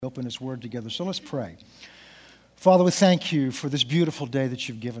Open His Word together. So let's pray. Father, we thank you for this beautiful day that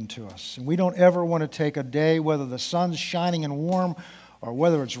you've given to us. And we don't ever want to take a day, whether the sun's shining and warm or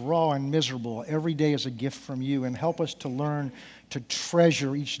whether it's raw and miserable. Every day is a gift from you, and help us to learn to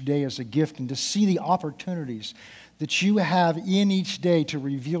treasure each day as a gift and to see the opportunities that you have in each day to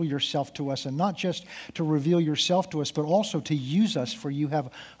reveal yourself to us, and not just to reveal yourself to us, but also to use us, for you have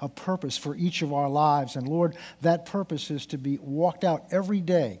a purpose for each of our lives. And Lord, that purpose is to be walked out every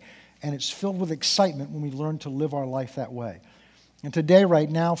day, and it's filled with excitement when we learn to live our life that way. And today, right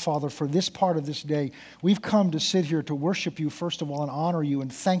now, Father, for this part of this day, we've come to sit here to worship you, first of all, and honor you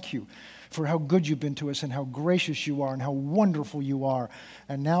and thank you for how good you've been to us and how gracious you are and how wonderful you are.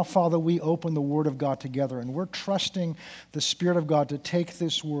 And now, Father, we open the Word of God together, and we're trusting the Spirit of God to take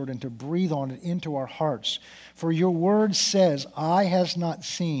this Word and to breathe on it into our hearts. For your Word says, eye has not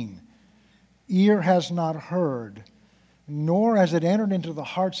seen, ear has not heard, nor has it entered into the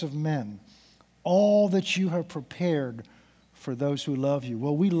hearts of men all that you have prepared for those who love you.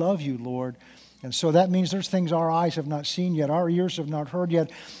 Well, we love you, Lord. And so that means there's things our eyes have not seen yet, our ears have not heard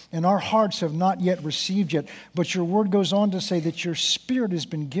yet, and our hearts have not yet received yet. But your word goes on to say that your Spirit has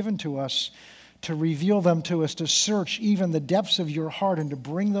been given to us to reveal them to us, to search even the depths of your heart and to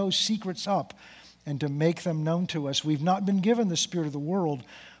bring those secrets up and to make them known to us. We've not been given the spirit of the world,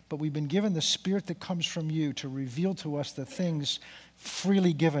 but we've been given the Spirit that comes from you to reveal to us the things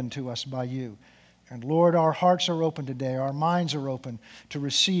freely given to us by you. And Lord, our hearts are open today. Our minds are open to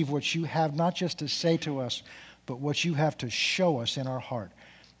receive what you have, not just to say to us, but what you have to show us in our heart.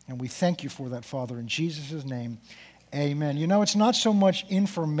 And we thank you for that, Father, in Jesus' name. Amen. You know, it's not so much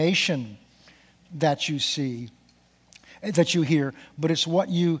information that you see, that you hear, but it's what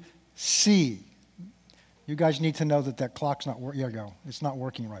you see. You guys need to know that that clock's not working. There you go. It's not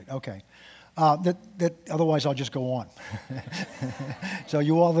working right. Okay. Otherwise, I'll just go on. So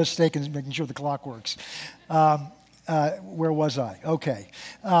you all this stake in making sure the clock works. Where was I? Okay.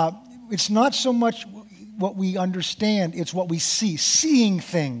 It's not so much what we understand, it's what we see. Seeing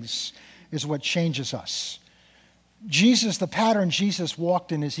things is what changes us. Jesus, the pattern Jesus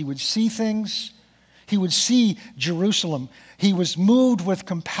walked in is he would see things. He would see Jerusalem. He was moved with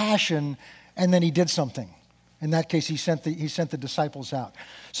compassion, and then he did something. In that case, he sent the disciples out.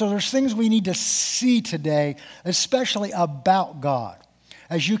 So there's things we need to see today, especially about God.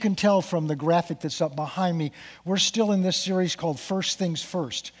 As you can tell from the graphic that's up behind me, we're still in this series called First Things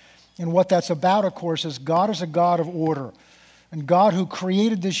First. And what that's about, of course, is God is a God of order. And God, who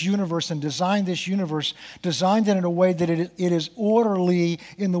created this universe and designed this universe, designed it in a way that it is orderly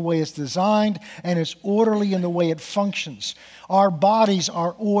in the way it's designed, and it's orderly in the way it functions. Our bodies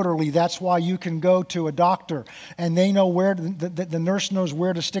are orderly. That's why you can go to a doctor and they know where, the nurse knows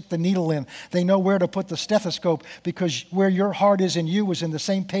where to stick the needle in. They know where to put the stethoscope, because where your heart is in you was in the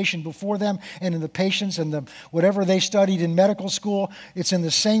same patient before them, and in the patients and whatever they studied in medical school, it's in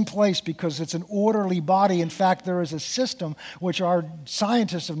the same place because it's an orderly body. In fact, there is a system which our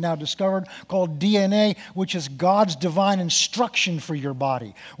scientists have now discovered called DNA, which is God's divine instruction for your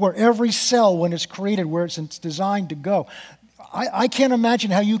body, where every cell, when it's created, where it's designed to go. I can't imagine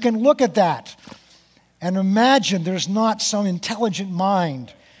how you can look at that and imagine there's not some intelligent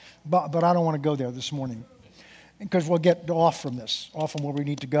mind. But I don't want to go there this morning, because we'll get off from where we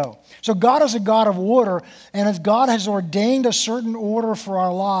need to go. So God is a God of order, and as God has ordained a certain order for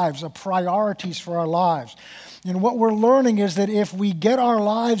our lives, priorities for our lives. And what we're learning is that if we get our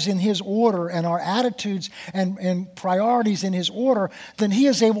lives in His order and our attitudes and priorities in His order, then He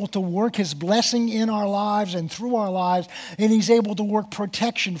is able to work His blessing in our lives and through our lives, and He's able to work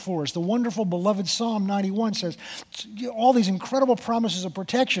protection for us. The wonderful, beloved Psalm 91 says all these incredible promises of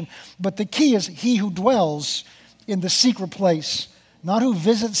protection, but the key is he who dwells in the secret place, not who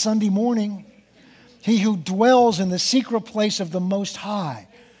visits Sunday morning, he who dwells in the secret place of the Most High.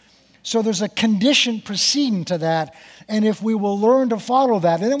 So there's a condition preceding to that, and if we will learn to follow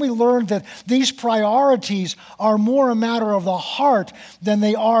that, and then we learn that these priorities are more a matter of the heart than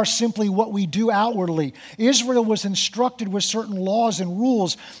they are simply what we do outwardly. Israel was instructed with certain laws and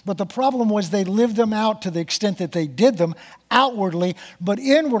rules, but the problem was they lived them out to the extent that they did them outwardly, but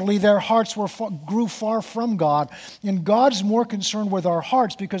inwardly their hearts grew far from God. And God's more concerned with our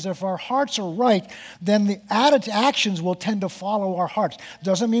hearts, because if our hearts are right, then the actions will tend to follow our hearts.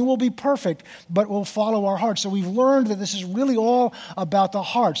 Doesn't mean we'll be perfect, but we'll follow our hearts. So we've learned that this is really all about the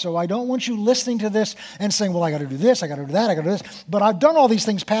heart. So I don't want you listening to this and saying, well, I got to do this, I got to do that, I got to do this. But I've done all these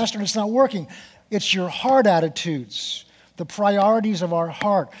things, Pastor, and it's not working. It's your heart attitudes, the priorities of our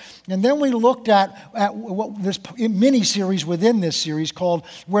heart. And then we looked at what this mini-series within this series called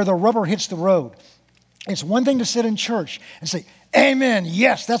Where the Rubber Hits the Road. It's one thing to sit in church and say, amen,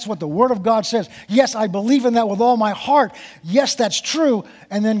 yes, that's what the Word of God says. Yes, I believe in that with all my heart. Yes, that's true.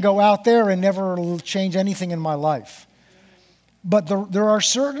 And then go out there and never change anything in my life. But there are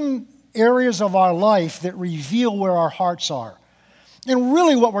certain areas of our life that reveal where our hearts are. And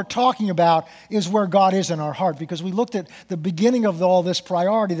really what we're talking about is where God is in our heart, because we looked at the beginning of all this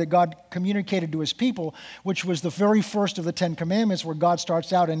priority that God communicated to his people, which was the very first of the 10 Commandments, where God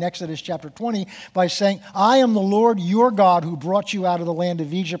starts out in Exodus chapter 20 by saying, I am the Lord your God who brought you out of the land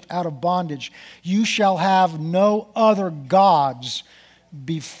of Egypt, out of bondage. You shall have no other gods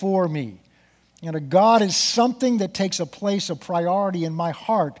before me. And a God is something that takes a place of priority in my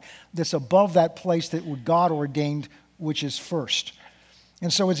heart that's above that place that God ordained, which is first.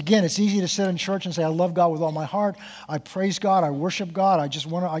 And so it's easy to sit in church and say, I love God with all my heart. I praise God. I worship God. I just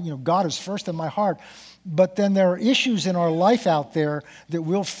want to, God is first in my heart. But then there are issues in our life out there that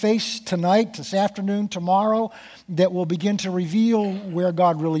we'll face tonight, this afternoon, tomorrow, that will begin to reveal where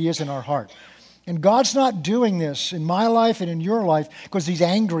God really is in our heart. And God's not doing this in my life and in your life because he's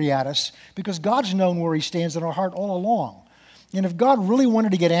angry at us, because God's known where he stands in our heart all along. And if God really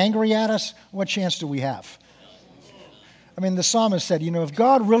wanted to get angry at us, what chance do we have? I mean, the psalmist said, if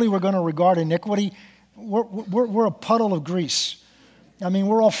God really were going to regard iniquity, we're a puddle of grease. I mean,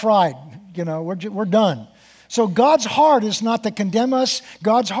 we're all fried. We're done. So God's heart is not to condemn us.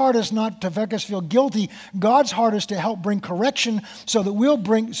 God's heart is not to make us feel guilty. God's heart is to help bring correction so that we'll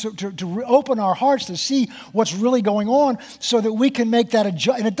to open our hearts to see what's really going on so that we can make that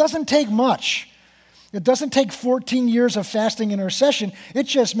adjustment. And it doesn't take much. It doesn't take 14 years of fasting and intercession. It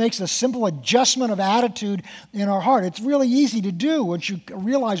just makes a simple adjustment of attitude in our heart. It's really easy to do once you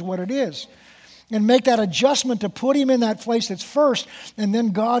realize what it is. And make that adjustment to put him in that place that's first, and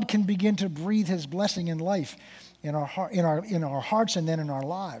then God can begin to breathe his blessing in life in our hearts and then in our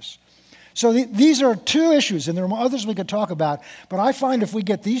lives. So these are two issues, and there are others we could talk about, but I find if we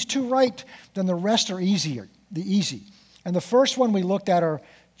get these two right, then the rest are easy. And the first one we looked at are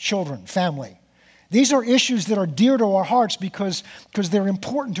children, family. These are issues that are dear to our hearts because they're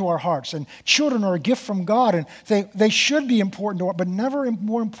important to our hearts. And children are a gift from God, and they should be important to us, but never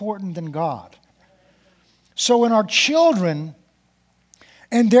more important than God. So when our children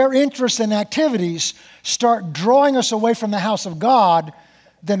and their interests and activities start drawing us away from the house of God,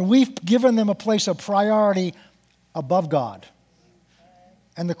 then we've given them a place of priority above God.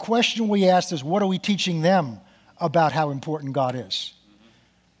 And the question we ask is, what are we teaching them about how important God is?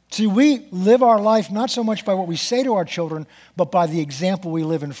 See, we live our life not so much by what we say to our children, but by the example we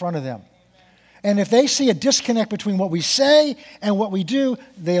live in front of them. And if they see a disconnect between what we say and what we do,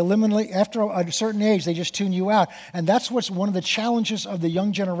 they eliminate, after a certain age, they just tune you out. And that's what's one of the challenges of the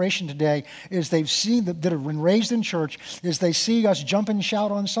young generation today, is they've seen, that have been raised in church, is they see us jump and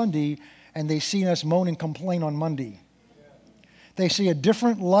shout on Sunday, and they see us moan and complain on Monday. They see a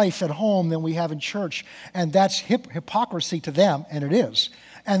different life at home than we have in church, and that's hypocrisy to them, and it is.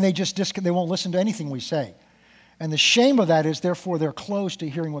 And they won't listen to anything we say. And the shame of that is, therefore, they're closed to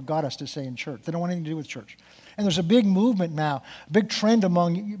hearing what God has to say in church. They don't want anything to do with church. And there's a big movement now, a big trend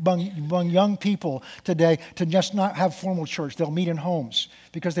among young people today to just not have formal church. They'll meet in homes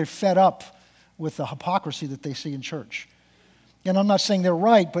because they're fed up with the hypocrisy that they see in church. And I'm not saying they're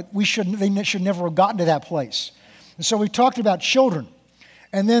right, but they should never have gotten to that place. And so we talked about children.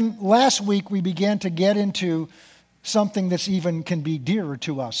 And then last week we began to get into something that's even can be dearer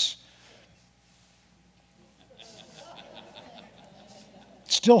to us.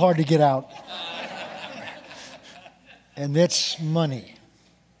 It's still hard to get out. And it's money.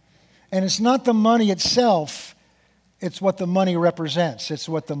 And it's not the money itself, it's what the money represents. It's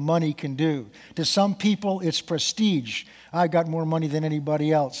what the money can do. To some people, it's prestige. I got more money than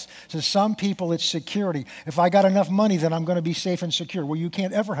anybody else. To some people, it's security. If I got enough money, then I'm going to be safe and secure. Well, you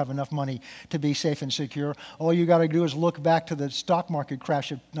can't ever have enough money to be safe and secure. All you got to do is look back to the stock market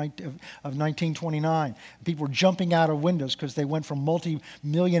crash of 1929. People were jumping out of windows because they went from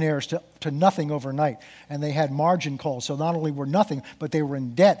multi-millionaires to nothing overnight. And they had margin calls. So not only were nothing, but they were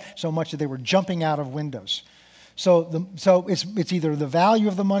in debt so much that they were jumping out of windows. So it's either the value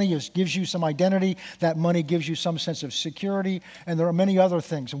of the money gives you some identity, that money gives you some sense of security, and there are many other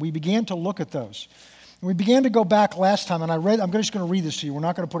things. And we began to look at those. And we began to go back last time, and I'm just going to read this to you. We're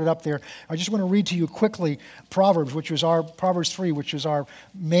not going to put it up there. I just want to read to you quickly Proverbs 3, which was our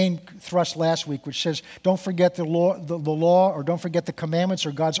main thrust last week, which says, don't forget the law, or don't forget the commandments,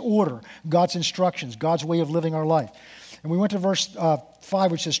 or God's order, God's instructions, God's way of living our life. And we went to verse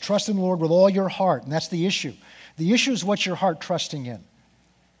 5, which says, trust in the Lord with all your heart, and that's the issue. The issue is what's your heart trusting in.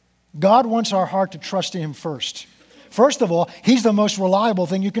 God wants our heart to trust in Him first. First of all, He's the most reliable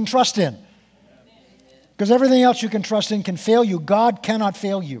thing you can trust in. Because everything else you can trust in can fail you. God cannot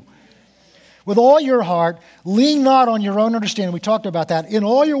fail you. With all your heart, lean not on your own understanding. We talked about that. In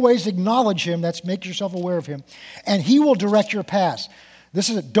all your ways, acknowledge him. That's make yourself aware of him. And he will direct your paths. This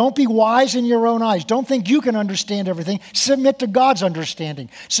is it. Don't be wise in your own eyes. Don't think you can understand everything. Submit to God's understanding.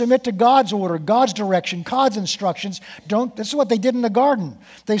 Submit to God's order, God's direction, God's instructions. This is what they did in the garden.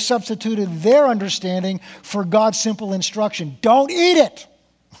 They substituted their understanding for God's simple instruction. Don't eat it.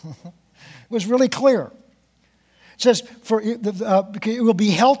 It was really clear. It says, it will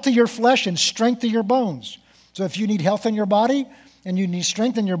be health to your flesh and strength to your bones. So if you need health in your body and you need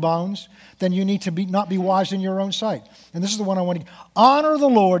strength in your bones, then you need to not be wise in your own sight. And this is the one I want to honor the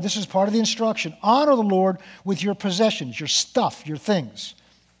Lord. This is part of the instruction. Honor the Lord with your possessions, your stuff, your things.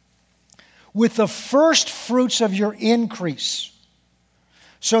 With the first fruits of your increase,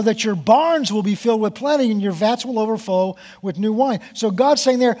 so that your barns will be filled with plenty and your vats will overflow with new wine. So God's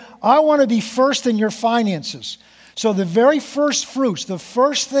saying there, I want to be first in your finances. So the very first fruits, the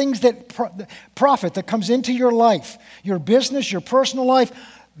first things that profit that comes into your life, your business, your personal life,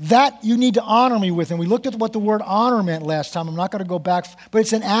 that you need to honor me with. And we looked at what the word honor meant last time. I'm not going to go back, but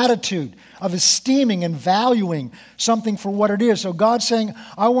it's an attitude of esteeming and valuing something for what it is. So God's saying,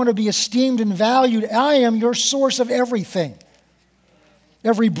 I want to be esteemed and valued. I am your source of everything.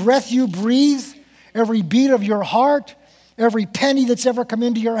 Every breath you breathe, every beat of your heart, every penny that's ever come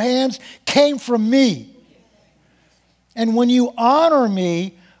into your hands came from me. And when you honor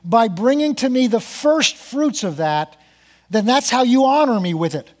me by bringing to me the first fruits of that, then that's how you honor me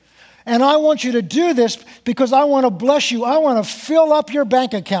with it. And I want you to do this because I want to bless you. I want to fill up your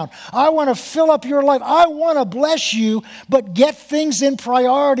bank account. I want to fill up your life. I want to bless you, but get things in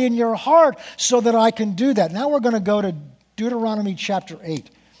priority in your heart so that I can do that. Now we're going to go to Deuteronomy chapter 8.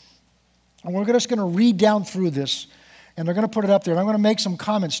 And we're just going to read down through this. And they're going to put it up there. And I'm going to make some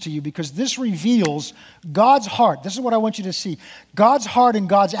comments to you because this reveals God's heart. This is what I want you to see. God's heart and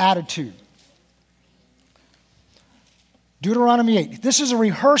God's attitude. Deuteronomy 8. This is a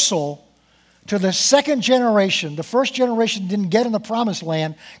rehearsal to the second generation. The first generation didn't get in the promised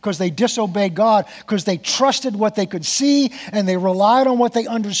land because they disobeyed God, because they trusted what they could see and they relied on what they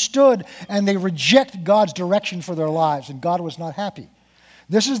understood and they rejected God's direction for their lives. And God was not happy.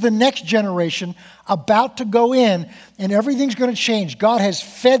 This is the next generation about to go in, and everything's going to change. God has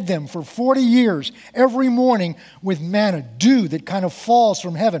fed them for 40 years every morning with manna, dew that kind of falls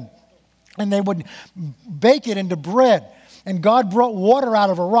from heaven. And they would bake it into bread. And God brought water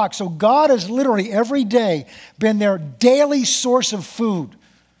out of a rock. So God has literally every day been their daily source of food.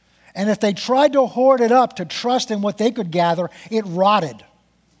 And if they tried to hoard it up to trust in what they could gather, it rotted.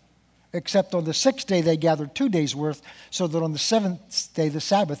 Except on the sixth day, they gathered 2 days' worth, so that on the seventh day, the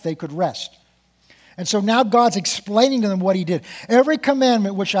Sabbath, they could rest. And so now God's explaining to them what he did. Every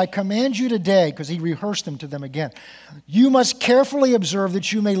commandment which I command you today, because he rehearsed them to them again, you must carefully observe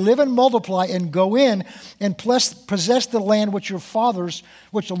that you may live and multiply and go in and possess the land which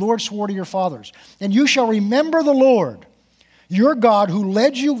the Lord swore to your fathers. And you shall remember the Lord, your God, who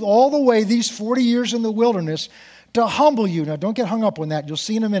led you all the way these 40 years in the wilderness, to humble you. Now, don't get hung up on that. You'll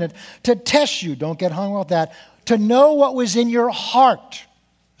see in a minute. To test you. Don't get hung up on that. To know what was in your heart.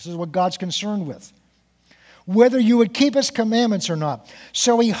 This is what God's concerned with. Whether you would keep his commandments or not.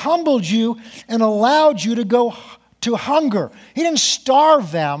 So he humbled you and allowed you to go to hunger. He didn't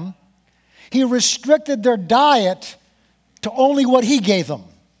starve them. He restricted their diet to only what he gave them.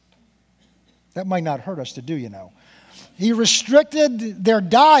 That might not hurt us to do, you know. He restricted their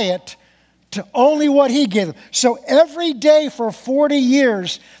diet to only what he gave them. So every day for 40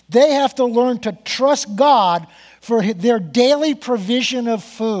 years, they have to learn to trust God for their daily provision of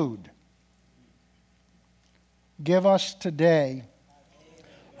food. Give us today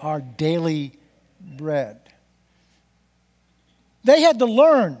our daily bread. They had to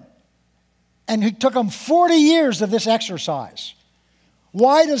learn, and it took them 40 years of this exercise.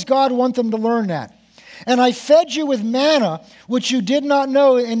 Why does God want them to learn that? And I fed you with manna, which you did not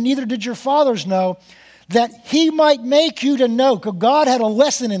know, and neither did your fathers know, that he might make you to know, because God had a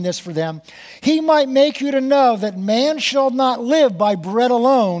lesson in this for them, he might make you to know that man shall not live by bread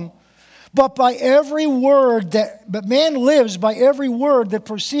alone, but by every word but man lives by every word that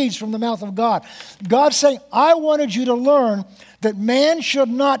proceeds from the mouth of God. God's saying, I wanted you to learn that man should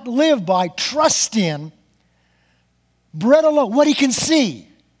not live by trust in bread alone, what he can see.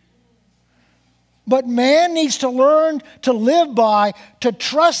 But man needs to learn to live by, to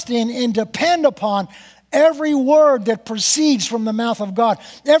trust in, and depend upon Every word that proceeds from the mouth of God,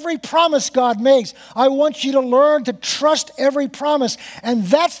 every promise God makes, I want you to learn to trust every promise. And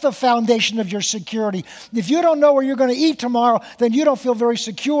that's the foundation of your security. If you don't know where you're going to eat tomorrow, then you don't feel very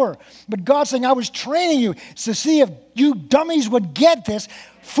secure. But God's saying, I was training you to see if you dummies would get this.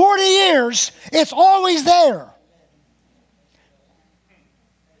 40 years, it's always there.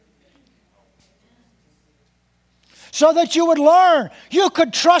 So that you would learn. You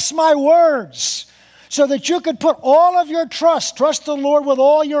could trust my words. So that you could put all of your trust the Lord with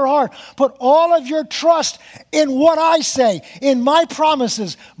all your heart. Put all of your trust in what I say, in my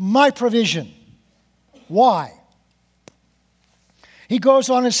promises, my provision. Why? He goes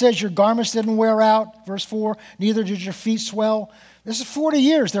on and says, your garments didn't wear out. Verse 4, neither did your feet swell. This is 40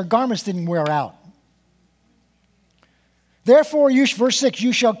 years. Their garments didn't wear out. Therefore, verse 6,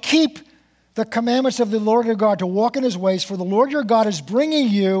 you shall keep the commandments of the Lord your God to walk in his ways, for the Lord your God is bringing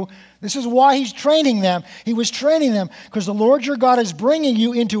you, this is why he's training them. He was training them because the Lord your God is bringing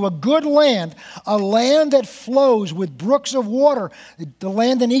you into a good land, a land that flows with brooks of water. The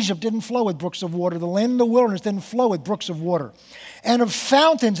land in Egypt didn't flow with brooks of water. The land in the wilderness didn't flow with brooks of water. And of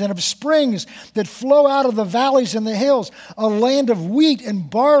fountains and of springs that flow out of the valleys and the hills, a land of wheat and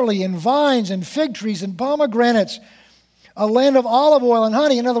barley and vines and fig trees and pomegranates, a land of olive oil and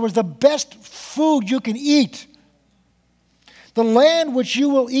honey. In other words, the best food you can eat. The land which you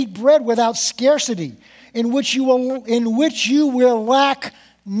will eat bread without scarcity, in which you will lack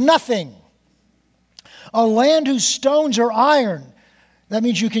nothing. A land whose stones are iron. That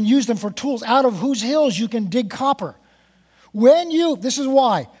means you can use them for tools, out of whose hills you can dig copper. This is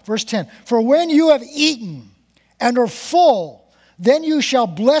why, verse 10, for when you have eaten and are full, then you shall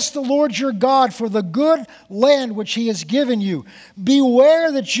bless the Lord your God for the good land which he has given you.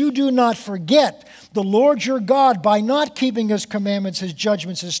 Beware that you do not forget the Lord your God by not keeping his commandments, his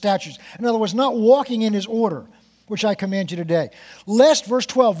judgments, his statutes. In other words, not walking in his order, which I command you today. Lest, verse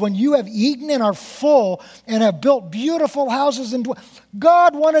 12, when you have eaten and are full and have built beautiful houses and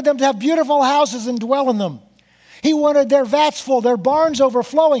God wanted them to have beautiful houses and dwell in them. He wanted their vats full, their barns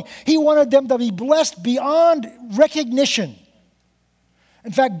overflowing. He wanted them to be blessed beyond recognition.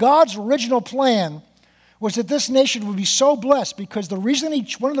 In fact, God's original plan was that this nation would be so blessed because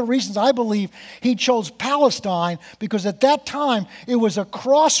one of the reasons I believe he chose Palestine, because at that time it was a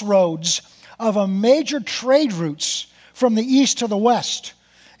crossroads of a major trade routes from the east to the west.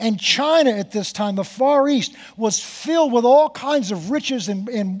 And China at this time, the Far East, was filled with all kinds of riches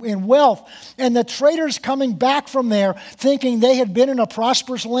and wealth. And the traders coming back from there, thinking they had been in a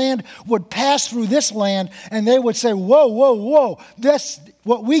prosperous land, would pass through this land and they would say, whoa, whoa, whoa,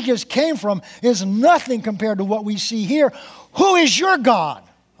 what we just came from is nothing compared to what we see here. Who is your God?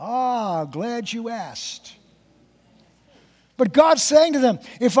 Ah, glad you asked. But God's saying to them,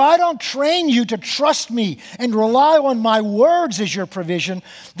 if I don't train you to trust me and rely on my words as your provision,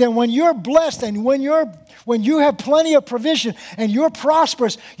 then when you're blessed and when you have plenty of provision and you're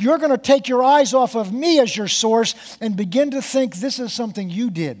prosperous, you're going to take your eyes off of me as your source and begin to think this is something you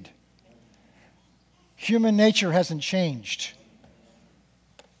did. Human nature hasn't changed.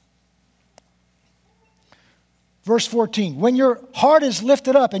 Verse 14, when your heart is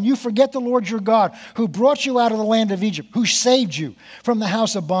lifted up and you forget the Lord your God, who brought you out of the land of Egypt, who saved you from the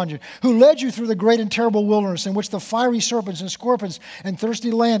house of bondage, who led you through the great and terrible wilderness in which the fiery serpents and scorpions and thirsty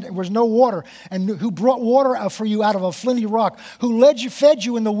land there was no water, and who brought water for you out of a flinty rock, who fed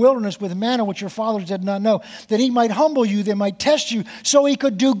you in the wilderness with manna which your fathers did not know, that he might humble you, that might test you, so he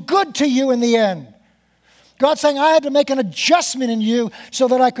could do good to you in the end. God's saying, I had to make an adjustment in you so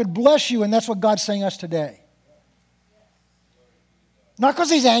that I could bless you, and that's what God's saying us today. Not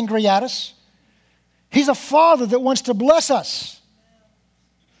because he's angry at us. He's a father that wants to bless us.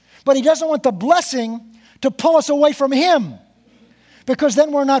 But he doesn't want the blessing to pull us away from him, because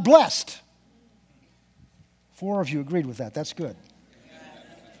then we're not blessed. 4 of you agreed with that. That's good.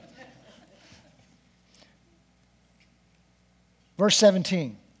 Verse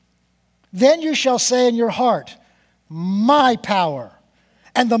 17. Then you shall say in your heart, my power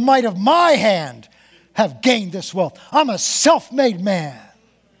and the might of my hand have gained this wealth. I'm a self-made man.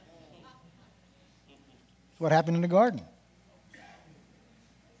 What happened in the garden?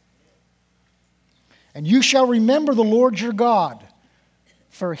 And you shall remember the Lord your God,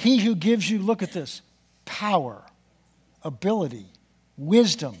 for he who gives you, look at this, power, ability,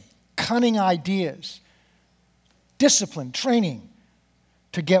 wisdom, cunning ideas, discipline, training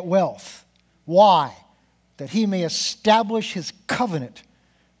to get wealth. Why? That he may establish his covenant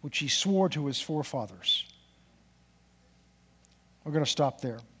which he swore to his forefathers. We're going to stop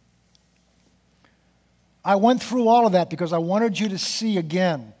there. I went through all of that because I wanted you to see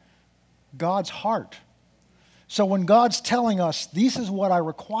again God's heart So when God's telling us, this is what I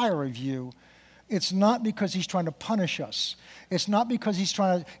require of you, it's not because he's trying to punish us. It's not because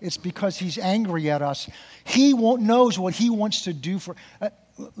it's because he's angry at us. He knows what he wants to do for.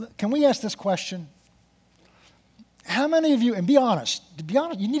 Can we ask this question? How many of you, and be honest,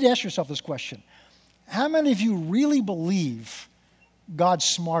 you need to ask yourself this question. How many of you really believe God's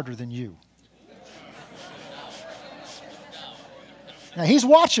smarter than you? Now, he's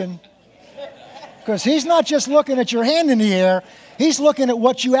watching, because he's not just looking at your hand in the air, he's looking at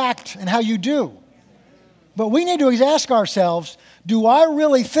what you act and how you do. But we need to ask ourselves, do I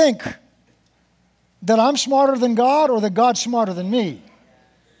really think that I'm smarter than God or that God's smarter than me?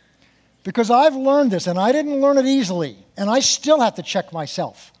 Because I've learned this, and I didn't learn it easily, and I still have to check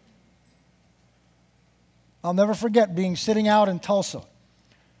myself. I'll never forget sitting out in Tulsa.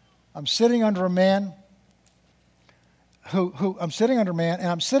 I'm sitting under a man and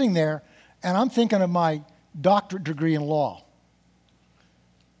I'm sitting there, and I'm thinking of my doctorate degree in law.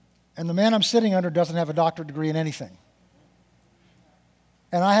 And the man I'm sitting under doesn't have a doctorate degree in anything.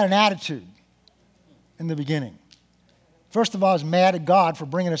 And I had an attitude in the beginning. First of all, I was mad at God for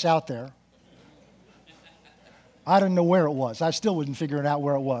bringing us out there. I didn't know where it was. I still wasn't figuring out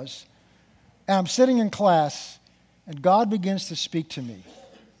where it was. And I'm sitting in class, and God begins to speak to me.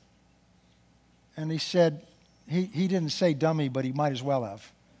 And he said, he didn't say dummy, but he might as well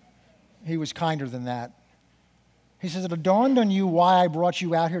have. He was kinder than that. He says, it dawned on you why I brought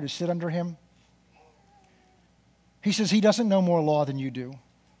you out here to sit under him? He says, he doesn't know more law than you do.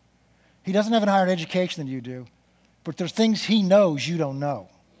 He doesn't have a higher education than you do. But there's things he knows you don't know.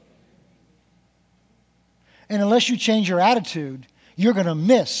 And unless you change your attitude, you're going to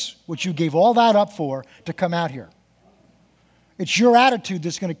miss what you gave all that up for to come out here. It's your attitude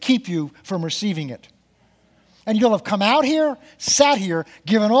that's going to keep you from receiving it. And you'll have come out here, sat here,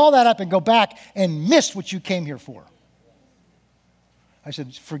 given all that up, and go back and missed what you came here for. I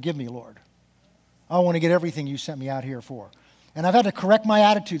said, forgive me, Lord. I want to get everything you sent me out here for. And I've had to correct my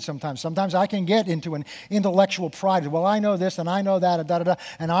attitude sometimes. Sometimes I can get into an intellectual pride. Well, I know this and I know that,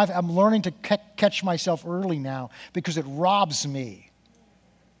 and I'm learning to catch myself early now because it robs me.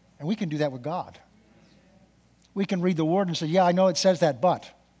 And we can do that with God. We can read the Word and say, yeah, I know it says that, but.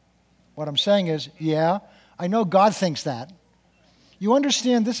 What I'm saying is, yeah, I know God thinks that. You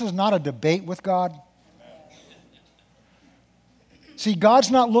understand this is not a debate with God? See,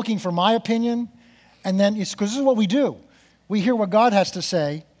 God's not looking for my opinion, and then, because this is what we do. We hear what God has to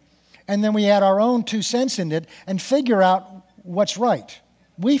say, and then we add our own 2 cents in it and figure out what's right.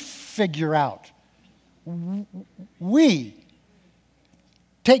 We figure out. We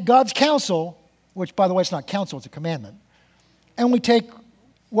take God's counsel, which, by the way, it's not counsel, it's a commandment, and we take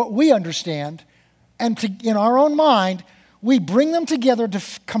what we understand, and in our own mind, we bring them together to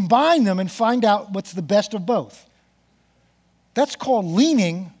combine them and find out what's the best of both. That's called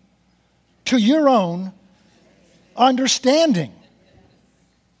leaning to your own understanding.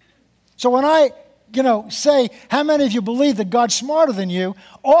 So when I, say, how many of you believe that God's smarter than you?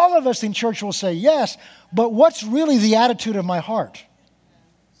 All of us in church will say yes, but what's really the attitude of my heart?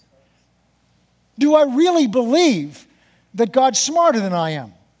 Do I really believe that God's smarter than I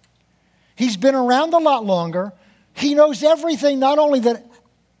am? He's been around a lot longer. He knows everything, not only that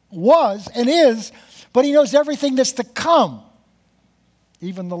was and is, but he knows everything that's to come.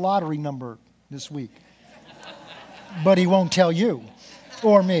 Even the lottery number this week. But he won't tell you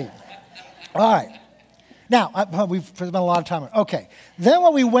or me. All right. Now, we've spent a lot of time on it. Okay. Then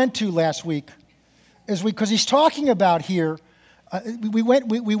what we went to last week is because he's talking about here, we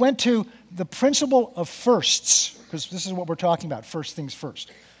went to the principle of firsts, because this is what we're talking about, first things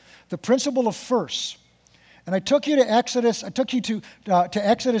first. The principle of firsts. And I took you to Exodus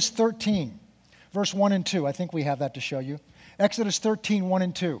 13, verse 1 and 2. I think we have that to show you. Exodus 13, 1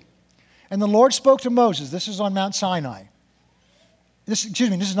 and 2. And the Lord spoke to Moses. This is on Mount Sinai. This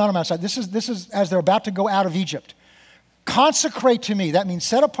is not on Mount Sinai. This is as they're about to go out of Egypt. Consecrate to me, that means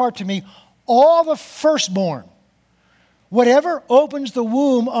set apart to me, all the firstborn. Whatever opens the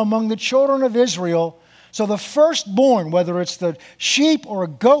womb among the children of Israel, so the firstborn, whether it's the sheep or a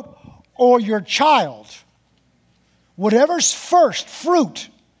goat or your child, whatever's first fruit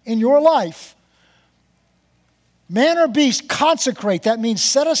in your life, man or beast, consecrate. That means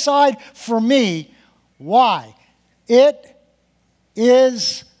set aside for me. Why? It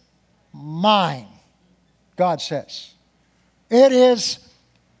is mine, God says. It is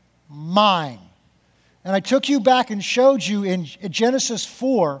mine. And I took you back and showed you in Genesis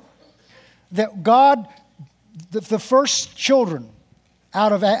 4 that God, the first children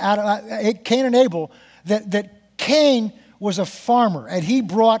out of Cain and Abel, that Cain was a farmer, and he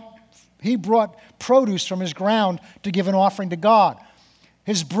brought He brought produce from his ground to give an offering to God.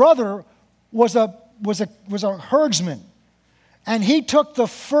 His brother was a herdsman, and he took the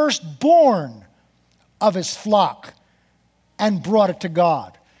firstborn of his flock and brought it to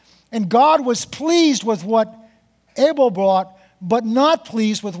God. And God was pleased with what Abel brought, but not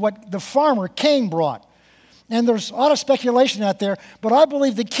pleased with what the farmer Cain brought. And there's a lot of speculation out there, but I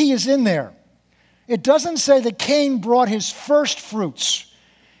believe the key is in there. It doesn't say that Cain brought his first fruits.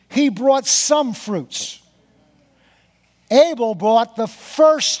 He brought some fruits. Abel brought the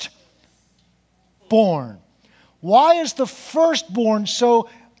firstborn. Why is the firstborn so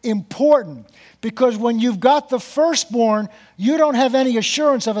important? Because when you've got the firstborn, you don't have any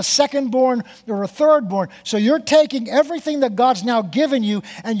assurance of a secondborn or a thirdborn. So you're taking everything that God's now given you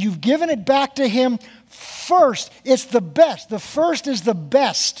and you've given it back to Him first. It's the best. The first is the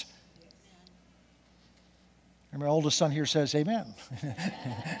best. And my oldest son here says, amen.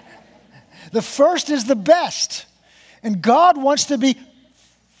 The first is the best. And God wants to be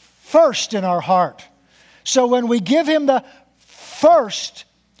first in our heart. So when we give Him the first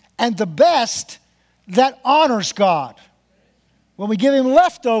and the best, that honors God. When we give Him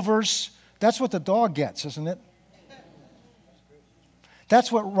leftovers, that's what the dog gets, isn't it?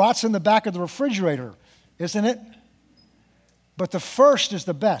 That's what rots in the back of the refrigerator, isn't it? But the first is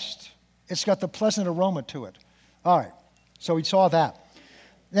the best. It's got the pleasant aroma to it. All right, so we saw that.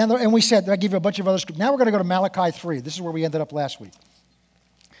 And we said, I give you a bunch of other scriptures. Now we're going to go to Malachi 3. This is where we ended up last week.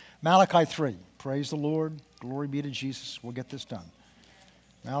 Malachi 3. Praise the Lord. Glory be to Jesus. We'll get this done.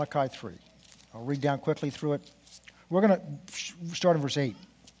 Malachi 3. I'll read down quickly through it. We're going to start in verse 8.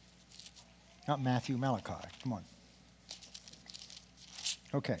 Not Matthew, Malachi. Come on.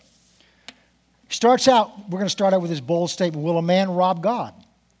 Okay. Starts out, we're going to start out with this bold statement, will a man rob God?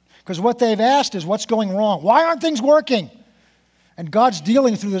 Because what they've asked is, what's going wrong? Why aren't things working? And God's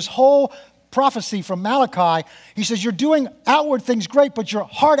dealing through this whole prophecy from Malachi. He says, you're doing outward things great, but your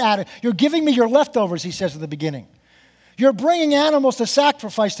heart at it. You're giving me your leftovers, he says at the beginning. You're bringing animals to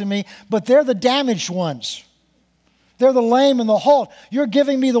sacrifice to me, but they're the damaged ones. They're the lame and the halt. You're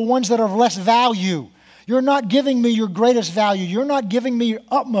giving me the ones that are of less value. You're not giving me your greatest value. You're not giving me your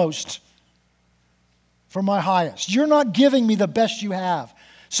utmost for my highest. You're not giving me the best you have.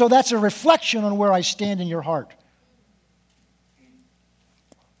 So that's a reflection on where I stand in your heart.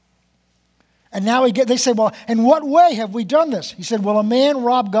 And now they say, well, in what way have we done this? He said, will a man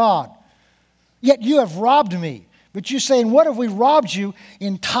rob God? Yet you have robbed me. But you say, and what have we robbed you?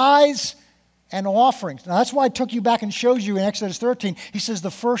 In tithes and offerings. Now that's why I took you back and showed you in Exodus 13. He says,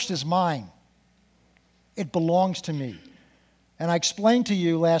 the first is mine. It belongs to me. And I explained to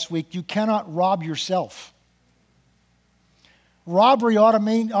you last week, you cannot rob yourself. Robbery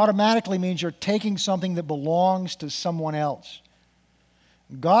automatically means you're taking something that belongs to someone else.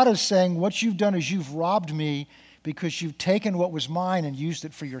 God is saying, what you've done is you've robbed me because you've taken what was mine and used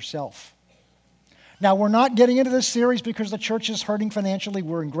it for yourself. Now, we're not getting into this series because the church is hurting financially.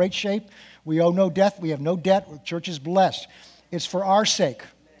 We're in great shape. We owe no debt. We have no debt. The church is blessed. It's for our sake.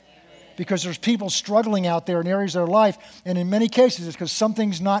 Because there's people struggling out there in areas of their life, and in many cases it's because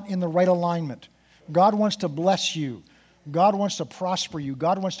something's not in the right alignment. God wants to bless you. God wants to prosper you.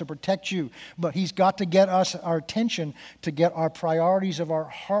 God wants to protect you. But He's got to get us our attention to get our priorities of our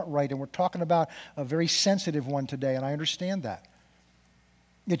heart right. And we're talking about a very sensitive one today, and I understand that.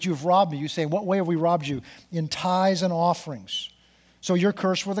 Yet you've robbed me. You say, what way have we robbed you? In tithes and offerings. So you're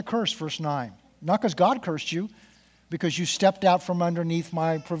cursed with a curse, verse 9. Not because God cursed you, because you stepped out from underneath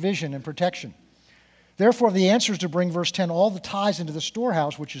my provision and protection. Therefore, the answer is to bring, verse 10, all the tithes into the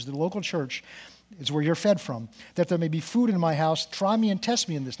storehouse, which is the local church, is where you're fed from, that there may be food in my house. Try me and test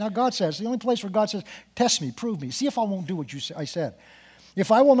me in this. Now God says, the only place where God says, test me, prove me. See if I won't do what I said.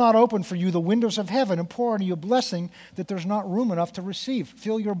 If I will not open for you the windows of heaven and pour on you a blessing that there's not room enough to receive.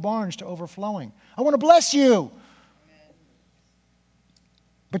 Fill your barns to overflowing. I want to bless you.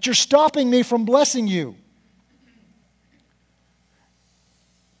 But you're stopping me from blessing you.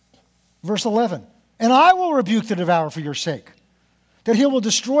 Verse 11, and I will rebuke the devourer for your sake. That he will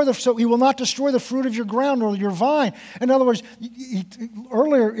not destroy the fruit of your ground or your vine. In other words,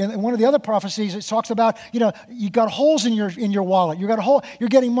 earlier in one of the other prophecies, it talks about, you got holes in your wallet. You're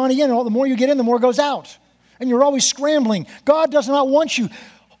getting money in, and the more you get in, the more goes out. And you're always scrambling. God does not want you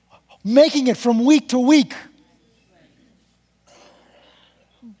making it from week to week.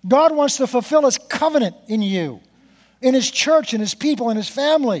 God wants to fulfill His covenant in you, in His church, in His people, in His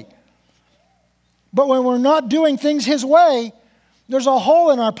family. But when we're not doing things His way, there's a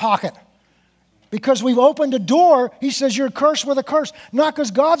hole in our pocket. Because we've opened a door, He says you're cursed with a curse. Not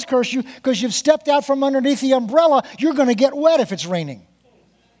because God's cursed you, because you've stepped out from underneath the umbrella. You're going to get wet if it's raining.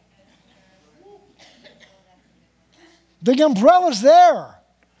 The umbrella's there.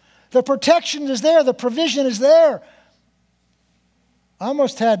 The protection is there. The provision is there. I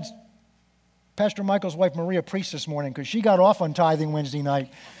almost had Pastor Michael's wife Maria preach this morning because she got off on tithing Wednesday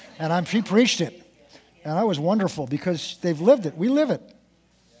night, and she preached it. And that was wonderful because they've lived it. We live it.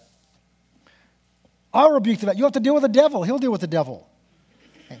 I'll rebuke that. You have to deal with the devil. He'll deal with the devil.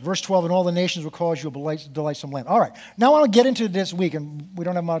 Verse 12, and all the nations will cause you a delightsome land. All right. Now I want to get into this week, and we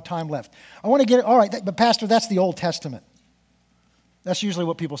don't have much time left. I want to get, all right, but Pastor, that's the Old Testament. That's usually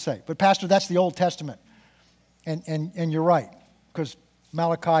what people say. But Pastor, that's the Old Testament. And you're right, because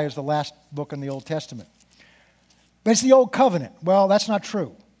Malachi is the last book in the Old Testament. But it's the Old Covenant. Well, that's not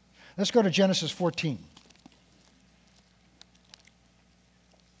true. Let's go to Genesis 14.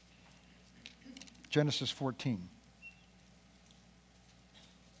 Genesis 14.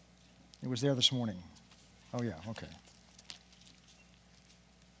 It was there this morning. Oh, yeah, okay.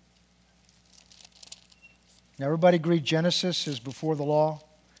 Now, everybody agree Genesis is before the law?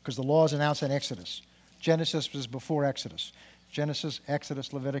 Because the law is announced in Exodus. Genesis was before Exodus. Genesis,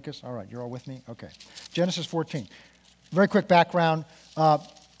 Exodus, Leviticus. All right, you're all with me? Okay. Genesis 14. Very quick background.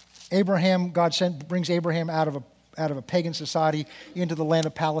 Abraham, God brings Abraham out of a pagan society into the land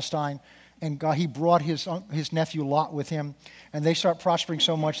of Palestine. And he brought his nephew Lot with him, and they start prospering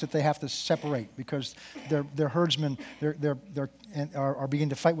so much that they have to separate because their herdsmen are beginning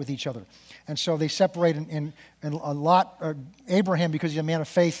to fight with each other, and so they separate. And Abraham, because he's a man of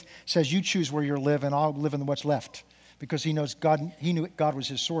faith, says, "You choose where you live, and I'll live in what's left," because he knows God. He knew God was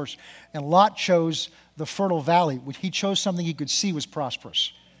his source, and Lot chose the fertile valley, which he chose something he could see was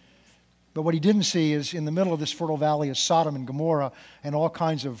prosperous. But what he didn't see is in the middle of this fertile valley is Sodom and Gomorrah and all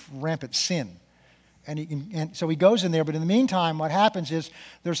kinds of rampant sin. And so he goes in there, but in the meantime, what happens is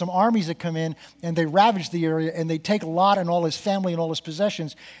there's some armies that come in and they ravage the area and they take Lot and all his family and all his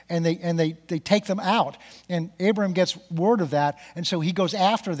possessions and they take them out. And Abraham gets word of that, and so he goes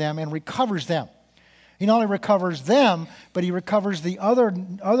after them and recovers them. He not only recovers them, but he recovers the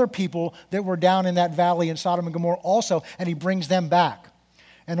other people that were down in that valley in Sodom and Gomorrah also, and he brings them back.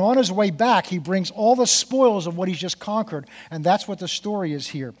 And on his way back, he brings all the spoils of what he's just conquered. And that's what the story is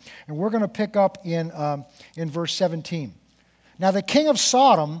here. And we're going to pick up in verse 17. Now the king of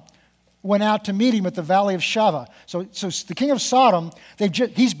Sodom went out to meet him at the valley of Shaveh. So the king of Sodom,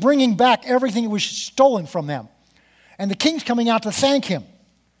 he's bringing back everything that was stolen from them. And the king's coming out to thank him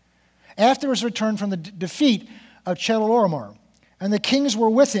after his return from the defeat of Chedorlaomer. And the kings were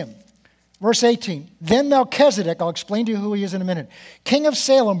with him. Verse 18, then Melchizedek, I'll explain to you who he is in a minute, king of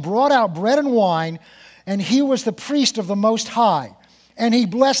Salem, brought out bread and wine, and he was the priest of the Most High, and he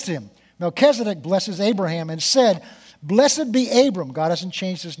blessed him. Melchizedek blesses Abraham and said, blessed be Abram, God hasn't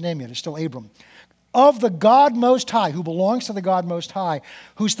changed his name yet, it's still Abram, of the God Most High, who belongs to the God Most High,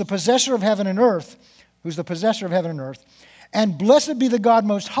 who's the possessor of heaven and earth, and blessed be the God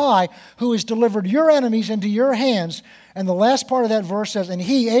Most High, who has delivered your enemies into your hands. And the last part of that verse says, and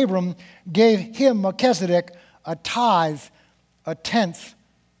he, Abram, gave him, Melchizedek, a tithe, a tenth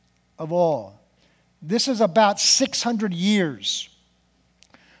of all. This is about 600 years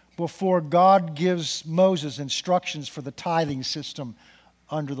before God gives Moses instructions for the tithing system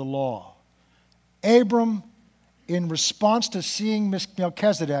under the law. Abram, in response to seeing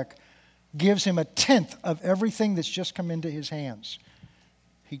Melchizedek, gives him a tenth of everything that's just come into his hands.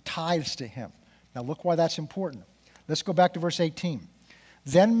 He tithes to him. Now look why that's important. Let's go back to verse 18.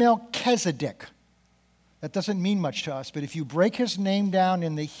 Then Melchizedek, that doesn't mean much to us, but if you break his name down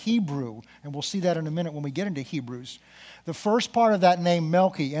in the Hebrew, and we'll see that in a minute when we get into Hebrews, the first part of that name,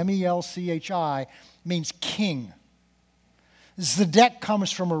 Melchi, M-E-L-C-H-I, means king. Zedek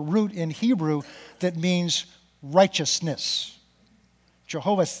comes from a root in Hebrew that means righteousness.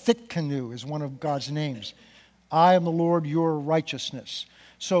 Jehovah Tsidkenu is one of God's names. I am the Lord, your righteousness.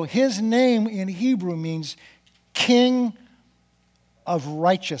 So his name in Hebrew means King of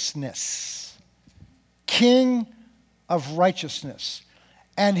Righteousness. King of Righteousness.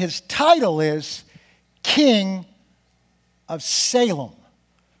 And his title is King of Salem.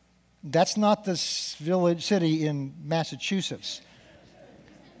 That's not this city in Massachusetts.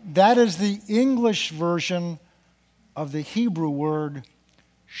 That is the English version of the Hebrew word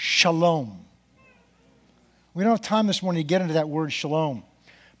shalom. We don't have time this morning to get into that word shalom.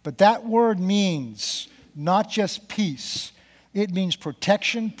 But that word means not just peace. It means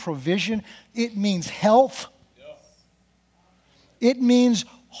protection, provision. It means health. It means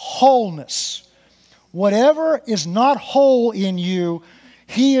wholeness. Whatever is not whole in you,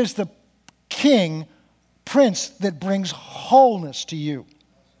 he is the king, prince that brings wholeness to you.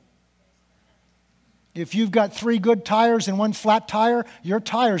 If you've got 3 good tires and 1 flat tire, your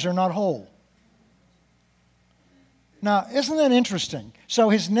tires are not whole. Now, isn't that interesting? So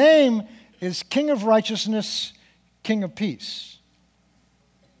his name is King of Righteousness, King of Peace.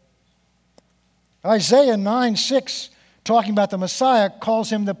 Isaiah 9:6, talking about the Messiah,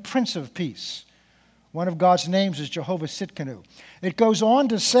 calls him the Prince of Peace. One of God's names is Jehovah Sitkanu. It goes on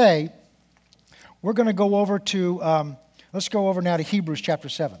to say, we're going to go over to, let's go over now to Hebrews chapter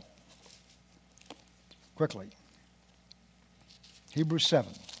 7. Quickly. Hebrews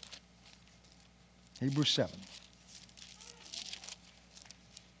 7. Hebrews 7.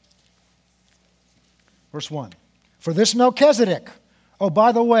 Verse 1. For this Melchizedek, oh,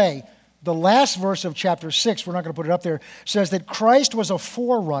 by the way, the last verse of chapter 6, we're not going to put it up there, says that Christ was a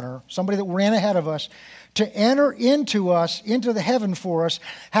forerunner, somebody that ran ahead of us, to enter into the heaven for us,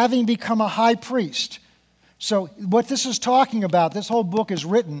 having become a high priest. So what this is talking about, this whole book is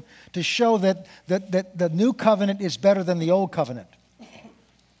written to show that the new covenant is better than the old covenant.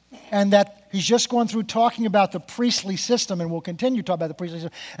 And that he's just gone through talking about the priestly system, and we'll continue to talk about the priestly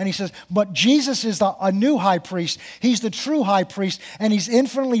system. And he says, but Jesus is a new high priest. He's the true high priest, and he's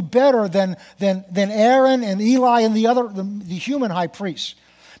infinitely better than Aaron and Eli and the human high priests.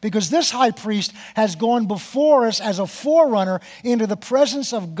 Because this high priest has gone before us as a forerunner into the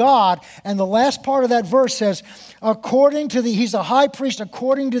presence of God. And the last part of that verse says, he's a high priest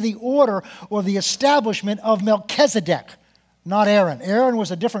according to the order or the establishment of Melchizedek. Not Aaron. Aaron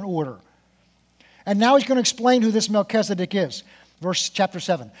was a different order. And now he's going to explain who this Melchizedek is. Chapter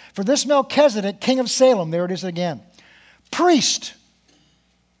 7. For this Melchizedek, king of Salem, there it is again, priest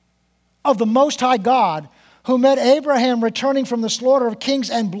of the Most High God, who met Abraham returning from the slaughter of kings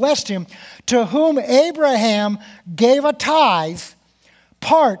and blessed him, to whom Abraham gave a tithe,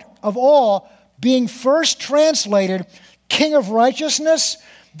 part of all, being first translated king of righteousness,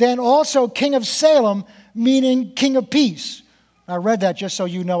 then also king of Salem, meaning king of peace. I read that just so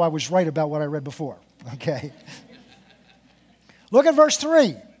you know I was right about what I read before. Okay. Look at verse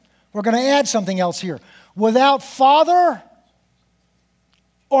 3. We're going to add something else here. Without father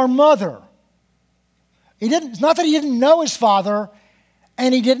or mother. It's not that he didn't know his father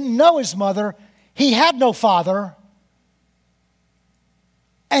and he didn't know his mother. He had no father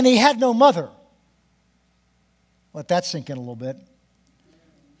and he had no mother. Let that sink in a little bit.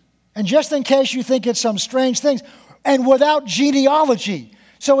 And just in case you think it's some strange things, and without genealogy.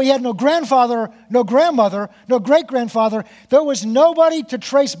 So he had no grandfather, no grandmother, no great-grandfather. There was nobody to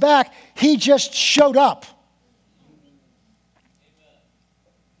trace back. He just showed up.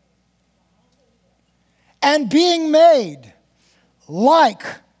 And being made like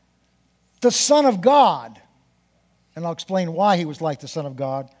the Son of God, and I'll explain why he was like the Son of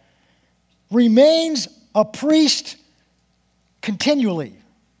God, remains a priest continually.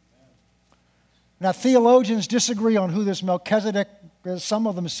 Now, theologians disagree on who this Melchizedek is. Some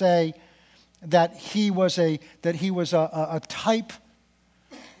of them say that he was a type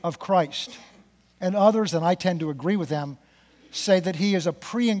of Christ. And others, and I tend to agree with them, say that he is a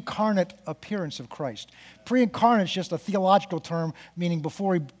pre-incarnate appearance of Christ. Pre-incarnate is just a theological term, meaning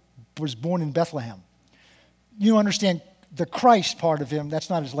before he was born in Bethlehem. You understand the Christ part of him, that's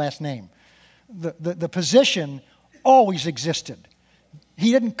not his last name. The position always existed.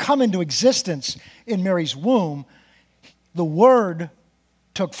 He didn't come into existence in Mary's womb. The Word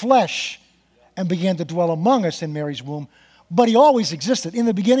took flesh and began to dwell among us in Mary's womb, but he always existed. In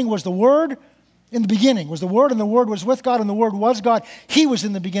the beginning was the Word. In the beginning was the Word, and the Word was with God, and the Word was God. He was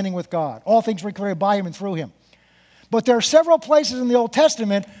in the beginning with God. All things were created by him and through him. But there are several places in the Old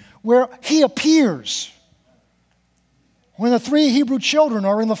Testament where he appears. When the 3 Hebrew children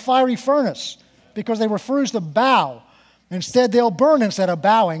are in the fiery furnace because they refused to bow, instead they'll burn instead of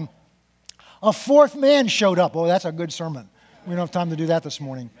bowing, a 4th man showed up. Oh, that's a good sermon. We don't have time to do that this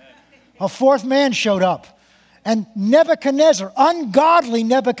morning. A 4th man showed up. And Nebuchadnezzar, ungodly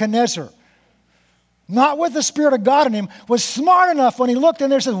Nebuchadnezzar, not with the Spirit of God in him, was smart enough when he looked in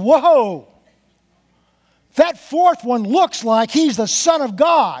there and said, whoa, that 4th one looks like he's the Son of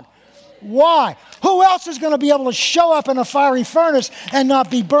God. Why? Who else is going to be able to show up in a fiery furnace and not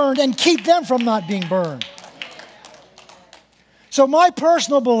be burned and keep them from not being burned? So my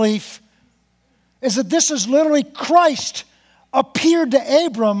personal belief is that this is literally Christ appeared to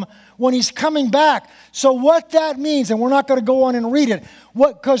Abram when he's coming back. So what that means, and we're not going to go on and read it,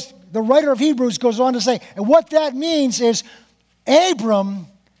 because the writer of Hebrews goes on to say, and what that means is Abram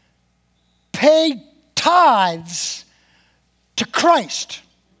paid tithes to Christ.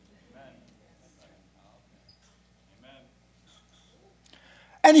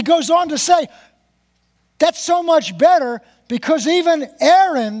 And he goes on to say, that's so much better because even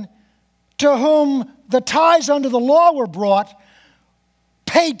Aaron, to whom the tithes under the law were brought,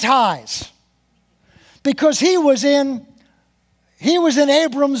 paid tithes. because he was in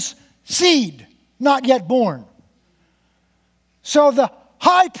Abram's seed, not yet born. So the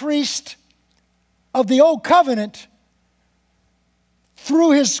high priest of the old covenant,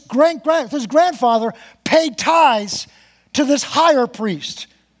 through his grandfather, paid tithes to this higher priest,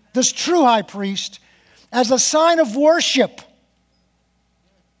 this true high priest, as a sign of worship.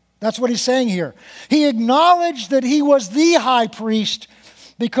 That's what he's saying here. He acknowledged that he was the high priest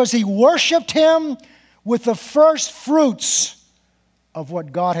because he worshiped him with the first fruits of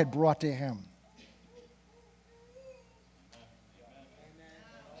what God had brought to him.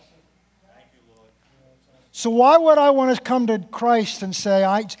 So why would I want to come to Christ and say,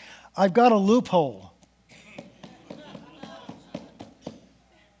 I've got a loophole?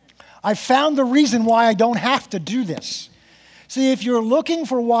 I found the reason why I don't have to do this. See, if you're looking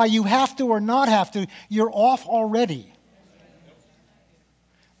for why you have to or not have to, you're off already.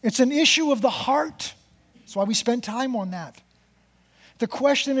 It's an issue of the heart. That's why we spend time on that. The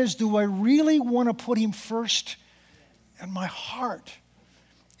question is, do I really want to put him first in my heart?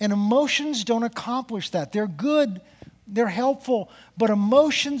 And emotions don't accomplish that. They're good, they're helpful, but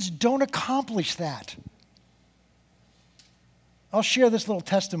emotions don't accomplish that. I'll share this little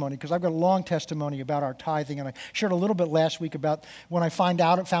testimony because I've got a long testimony about our tithing, and I shared a little bit last week about when I found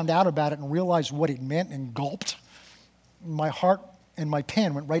out about it and realized what it meant and gulped. My heart and my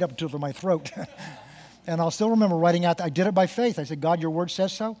pen went right up to my throat. And I'll still remember writing out, I did it by faith. I said, God, your word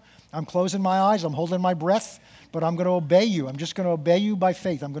says so. I'm closing my eyes, I'm holding my breath, but I'm going to obey you. I'm just going to obey you by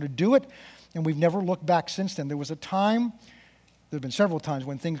faith. I'm going to do it. And we've never looked back since then. There was a time, there have been several times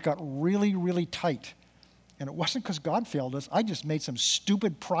when things got really, really tight. And it wasn't because God failed us. I just made some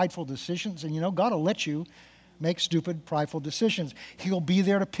stupid, prideful decisions. And you know, God will let you make stupid, prideful decisions. He'll be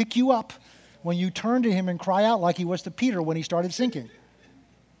there to pick you up when you turn to him and cry out like he was to Peter when he started sinking.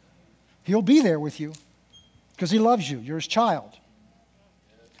 He'll be there with you because he loves you. You're his child.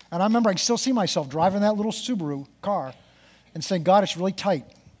 And I remember I can still see myself driving that little Subaru car and saying, God, it's really tight.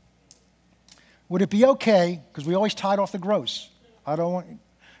 Would it be okay, because we always tithe off the gross. I don't want,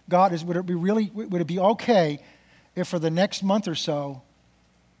 God, would it be okay if for the next month or so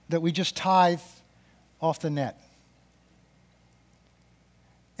that we just tithe off the net?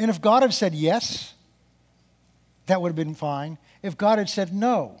 And if God had said yes, that would have been fine. If God had said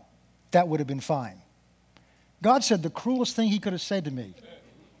no, that would have been fine. God said the cruelest thing he could have said to me.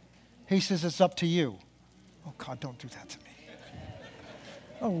 He says, it's up to you. Oh, God, don't do that to me.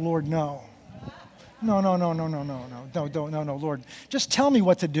 Oh, Lord, no. No, Lord. Just tell me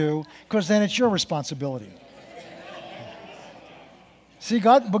what to do, because then it's your responsibility. See,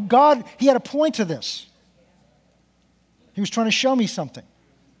 God, he had a point to this. He was trying to show me something.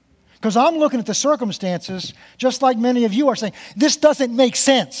 Because I'm looking at the circumstances, just like many of you are saying, this doesn't make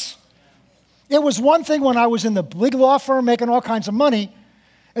sense. It was one thing when I was in the big law firm making all kinds of money.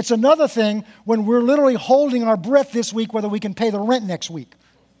 It's another thing when we're literally holding our breath this week whether we can pay the rent next week.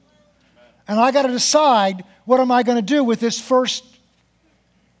 And I got to decide, what am I going to do with this first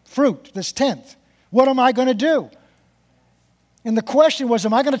fruit, this tenth? What am I going to do? And the question was,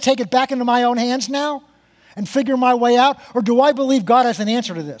 am I going to take it back into my own hands now and figure my way out? Or do I believe God has an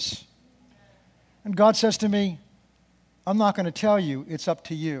answer to this? And God says to me, I'm not going to tell you, it's up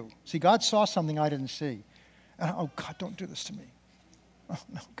to you. See, God saw something I didn't see. And oh, God, don't do this to me. Oh,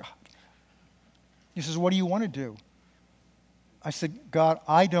 no, God. He says, what do you want to do? I said, God,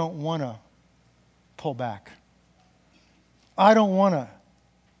 I don't want to pull back. I don't want to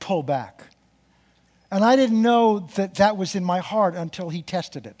pull back. And I didn't know that that was in my heart until he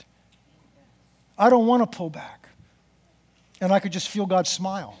tested it. I don't want to pull back. And I could just feel God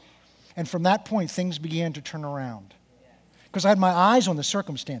smile. And from that point, things began to turn around. Because I had my eyes on the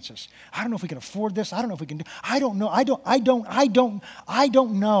circumstances. I don't know if we can afford this. I don't know if we can do. I don't know. I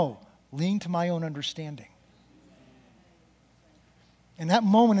don't know. Lean to my own understanding. In that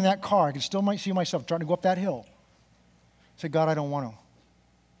moment in that car, I could still might see myself trying to go up that hill. I said, God, I don't want to.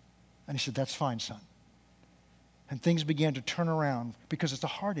 And he said, that's fine, son. And things began to turn around because it's a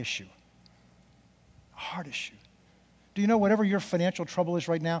heart issue. A heart issue. Do you know whatever your financial trouble is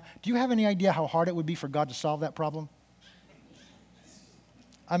right now, do you have any idea how hard it would be for God to solve that problem?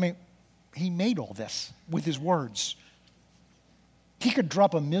 I mean, he made all this with his words. He could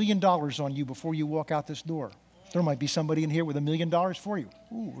drop $1 million on you before you walk out this door. There might be somebody in here with $1 million for you.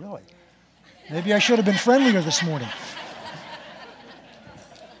 Ooh, really? Maybe I should have been friendlier this morning.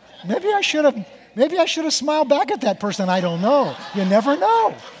 Maybe I should have smiled back at that person. I don't know. You never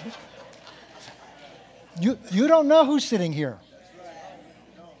know. You don't know who's sitting here.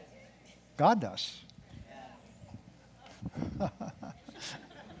 God does.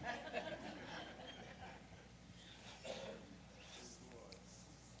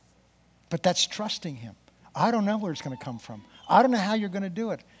 But that's trusting him. I don't know where it's going to come from. I don't know how you're going to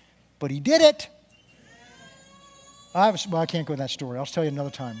do it. But he did it. I can't go to that story. I'll tell you another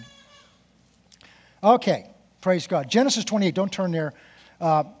time. Okay, praise God. Genesis 28, don't turn there.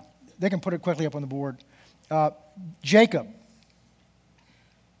 They can put it quickly up on the board. Jacob,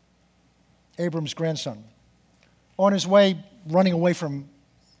 Abram's grandson, on his way running away from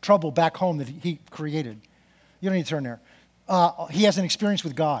trouble back home that he created. You don't need to turn there. He has an experience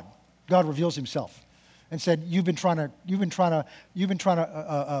with God. God reveals himself and said, you've been trying to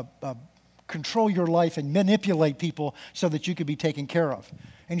control your life and manipulate people so that you could be taken care of.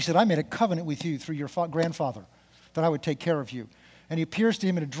 And he said, I made a covenant with you through your grandfather that I would take care of you. And he appears to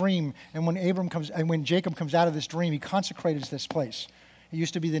him in a dream, and when Jacob comes out of this dream, he consecrates this place. It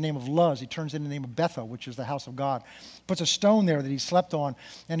used to be the name of Luz. He turns it into the name of Bethel, which is the house of God. Puts a stone there that he slept on,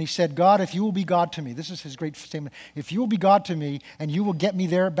 and he said, God, if you will be God to me, this is his great statement, if you will be God to me, and you will get me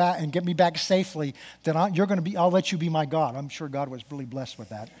there back and get me back safely, then I'll let you be my God. I'm sure God was really blessed with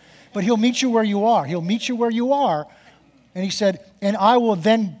that. But he'll meet you where you are. He'll meet you where you are. And he said, and I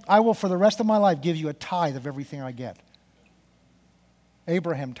will for the rest of my life give you a tithe of everything I get.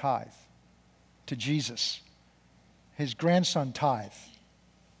 Abraham tithe to Jesus. His grandson tithe.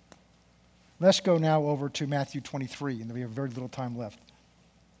 Let's go now over to Matthew 23, and we have very little time left.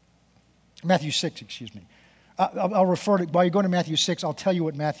 Matthew 6, excuse me. I'll refer to, while you go to Matthew 6, I'll tell you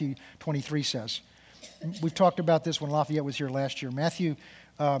what Matthew 23 says. We've talked about this when Lafayette was here last year. Matthew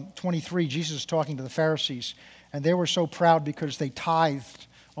 23, Jesus is talking to the Pharisees, and they were so proud because they tithed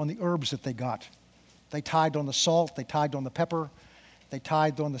on the herbs that they got. They tithed on the salt, they tithed on the pepper, they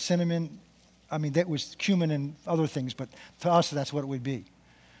tithed on the cinnamon. I mean, that was cumin and other things, but to us, that's what it would be.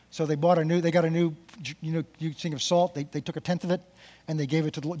 So they got a new, you think of salt, they took a tenth of it, and they gave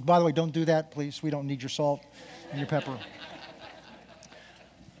it to the Lord. By the way, don't do that, please. We don't need your salt and your pepper.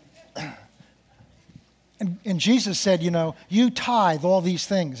 And Jesus said, you tithe all these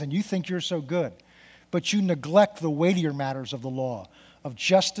things, and you think you're so good, but you neglect the weightier matters of the law, of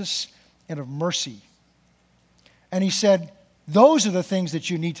justice and of mercy. And he said, those are the things that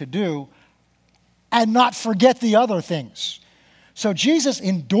you need to do, and not forget the other things. So Jesus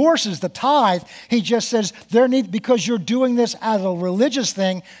endorses the tithe. He just says, because you're doing this as a religious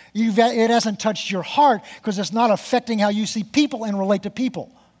thing, it hasn't touched your heart because it's not affecting how you see people and relate to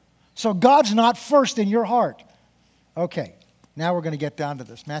people. So God's not first in your heart. Okay, now we're going to get down to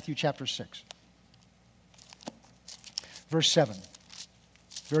this. Matthew chapter 6, verse 7.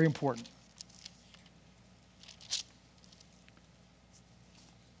 Very important.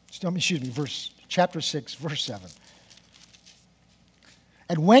 Chapter 6, verse 7.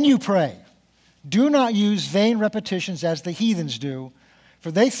 And when you pray, do not use vain repetitions as the heathens do, for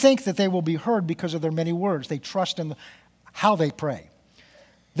they think that they will be heard because of their many words. They trust in how they pray.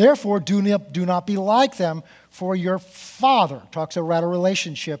 Therefore, do not be like them, for your Father, talks about a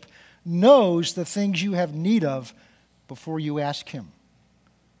relationship, knows the things you have need of before you ask him.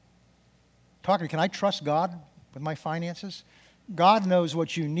 Can I trust God with my finances? God knows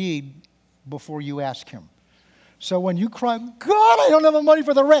what you need before you ask him. So when you cry, God, I don't have the money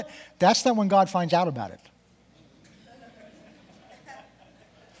for the rent, that's not when God finds out about it.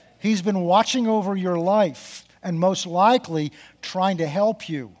 He's been watching over your life and most likely trying to help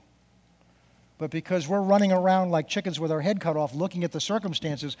you. But because we're running around like chickens with our head cut off looking at the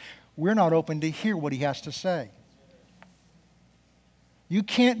circumstances, we're not open to hear what he has to say. You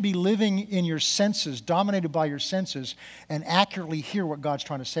can't be living in your senses, dominated by your senses, and accurately hear what God's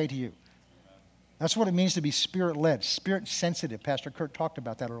trying to say to you. That's what it means to be spirit-led, spirit-sensitive. Pastor Kurt talked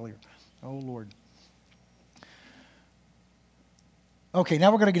about that earlier. Oh, Lord. Okay,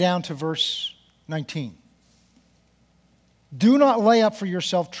 now we're going to get down to verse 19. Do not lay up for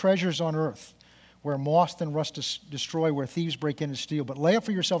yourself treasures on earth, where moth and rust destroy, where thieves break in and steal. But lay up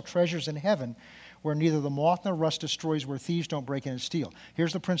for yourself treasures in heaven, where neither the moth nor rust destroys, where thieves don't break in and steal.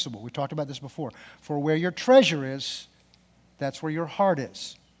 Here's the principle. We talked about this before. For where your treasure is, that's where your heart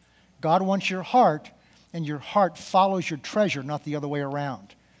is. God wants your heart, and your heart follows your treasure, not the other way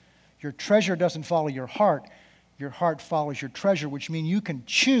around. Your treasure doesn't follow your heart follows your treasure, which means you can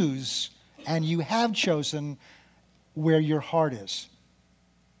choose, and you have chosen, where your heart is.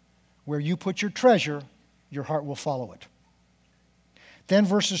 Where you put your treasure, your heart will follow it. Then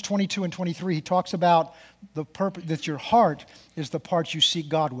verses 22 and 23, he talks about the purpose that your heart is the part you seek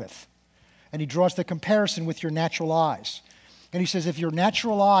God with. And he draws the comparison with your natural eyes. And he says, if your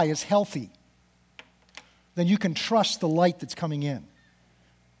natural eye is healthy, then you can trust the light that's coming in.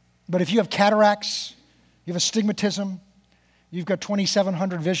 But if you have cataracts, you have astigmatism, you've got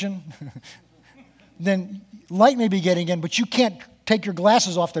 2700 vision, then light may be getting in, but you can't take your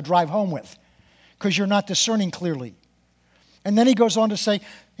glasses off to drive home with because you're not discerning clearly. And then he goes on to say,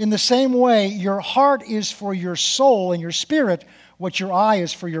 in the same way, your heart is for your soul and your spirit what your eye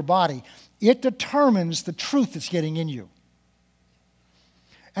is for your body. It determines the truth that's getting in you.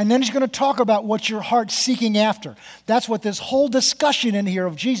 And then he's going to talk about what your heart's seeking after. That's what this whole discussion in here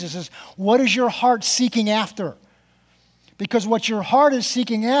of Jesus is. What is your heart seeking after? Because what your heart is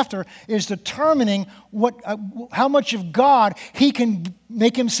seeking after is determining how much of God He can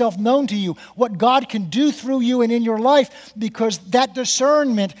make Himself known to you, what God can do through you and in your life, because that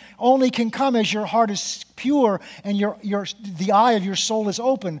discernment only can come as your heart is pure and the eye of your soul is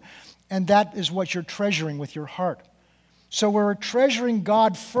open, and that is what you're treasuring with your heart. So we're treasuring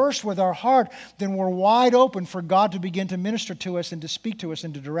God first with our heart, then we're wide open for God to begin to minister to us and to speak to us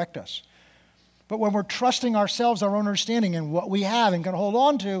and to direct us. But when we're trusting ourselves, our own understanding, and what we have and can hold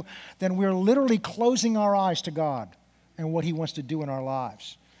on to, then we're literally closing our eyes to God and what He wants to do in our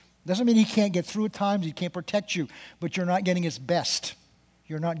lives. Doesn't mean He can't get through at times, He can't protect you, but you're not getting His best.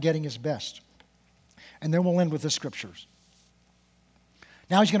 You're not getting His best. And then we'll end with the scriptures.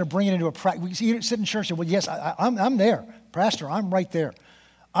 Now he's going to bring it into a practice. We sit in church and, well, yes, I'm there. Pastor, I'm right there.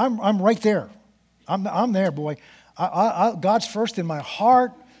 I'm right there. I'm there, boy. God's first in my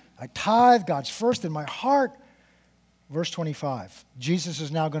heart. I tithe. God's first in my heart. Verse 25. Jesus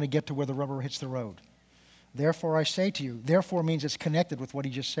is now going to get to where the rubber hits the road. Therefore I say to you, therefore means it's connected with what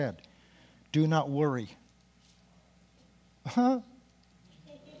he just said. Do not worry.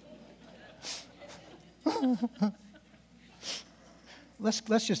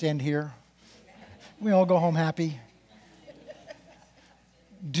 Let's just end here. We all go home happy.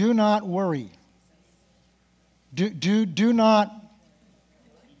 Do not worry. Do not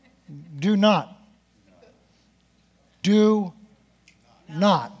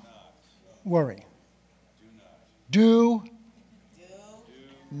worry. Do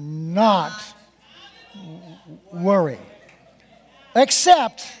not worry.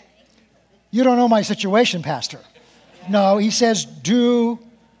 Except, you don't know my situation, Pastor. No, he says, do.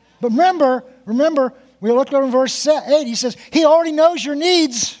 But remember, we looked over in verse 8. He says, He already knows your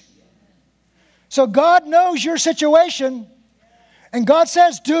needs. So God knows your situation. And God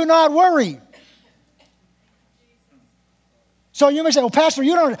says, do not worry. So you may say, well, Pastor,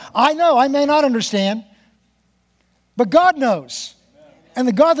 you don't. I know, I may not understand. But God knows. And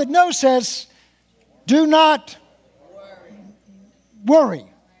the God that knows says, do not worry.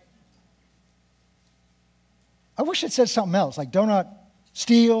 I wish it said something else, like do not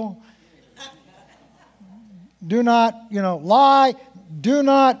steal, do not, lie, do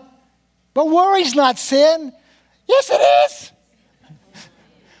not. But worry's not sin. Yes, it is.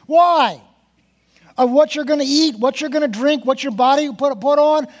 Why? Of what you're going to eat, what you're going to drink, what your body put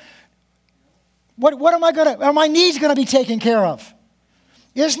on. What am I going to? Are my needs going to be taken care of?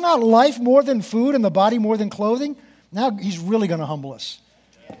 Is not life more than food and the body more than clothing? Now he's really going to humble us.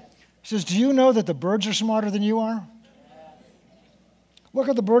 He says, do you know that the birds are smarter than you are? Look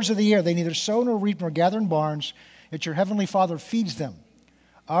at the birds of the air. They neither sow nor reap nor gather in barns, yet your heavenly Father feeds them.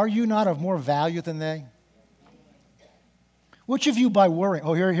 Are you not of more value than they? Which of you by worrying,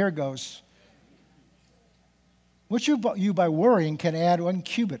 here it goes. Which of you by worrying can add 1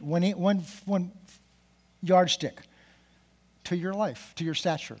 cubit, one yardstick to your life, to your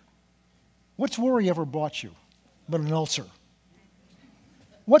stature? What's worry ever brought you but an ulcer?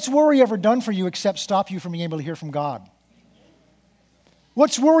 What's worry ever done for you except stop you from being able to hear from God?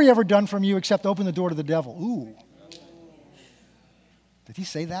 What's worry ever done from you except open the door to the devil? Ooh. Did he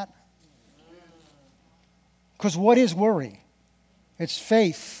say that? Because what is worry? It's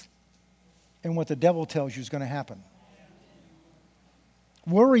faith in what the devil tells you is going to happen.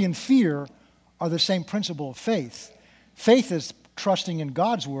 Worry and fear are the same principle of faith. Faith is trusting in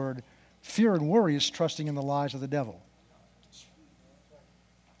God's word. Fear and worry is trusting in the lies of the devil.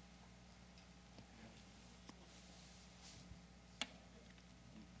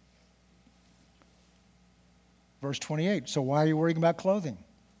 Verse 28, so why are you worrying about clothing?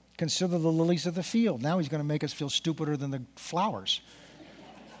 Consider the lilies of the field. Now he's going to make us feel stupider than the flowers.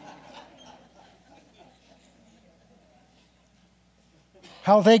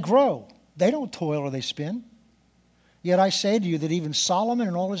 How they grow. They don't toil or they spin. Yet I say to you that even Solomon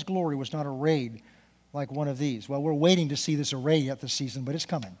in all his glory was not arrayed like one of these. Well, we're waiting to see this array yet this season, but it's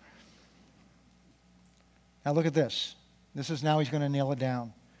coming. Now look at this. This is now he's going to nail it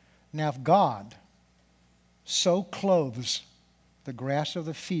down. Now if God so clothes the grass of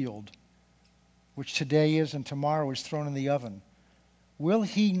the field, which today is and tomorrow is thrown in the oven, will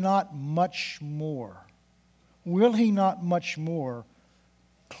he not much more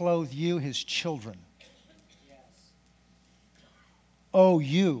clothe you, his children? O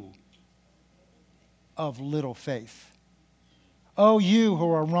you of little faith. O you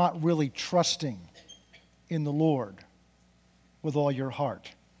who are not really trusting in the Lord with all your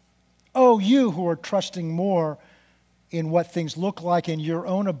heart. O you who are trusting more in what things look like and your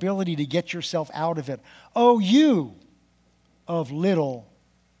own ability to get yourself out of it. O you of little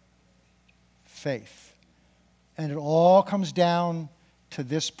faith. And it all comes down to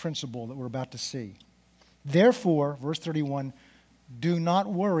this principle that we're about to see. Therefore, verse 31, do not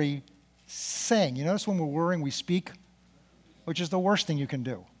worry, saying. You notice when we're worrying, we speak, which is the worst thing you can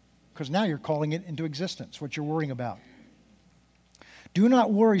do, because now you're calling it into existence, what you're worrying about. Do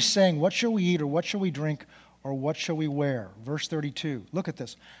not worry, saying, what shall we eat, or what shall we drink, or what shall we wear? Verse 32, look at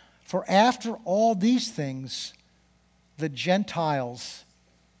this. For after all these things, the Gentiles,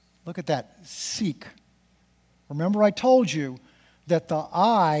 look at that, seek. Remember I told you that the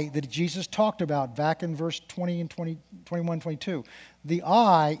eye that Jesus talked about back in verse 20 and 21, 22, the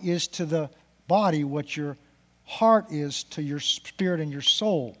eye is to the body what your heart is to your spirit and your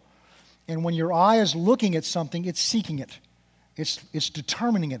soul. And when your eye is looking at something, it's seeking it. It's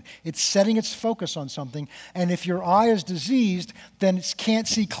determining it. It's setting its focus on something. And if your eye is diseased, then it can't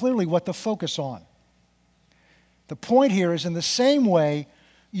see clearly what to focus on. The point here is in the same way,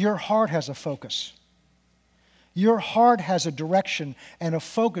 your heart has a focus. Your heart has a direction and a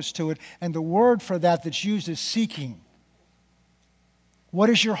focus to it, and the word for that that's used is seeking. What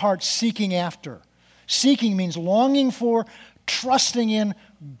is your heart seeking after? Seeking means longing for, trusting in,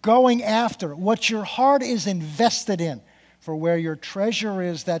 going after. What your heart is invested in. For where your treasure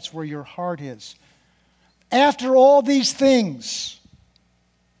is, that's where your heart is. After all these things,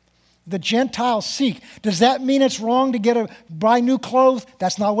 the Gentiles seek. Does that mean it's wrong to buy new clothes?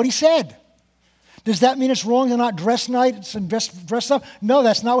 That's not what he said. Does that mean it's wrong to not dress nice and dress up? No,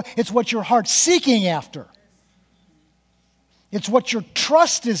 that's not. It's what your heart's seeking after. It's what your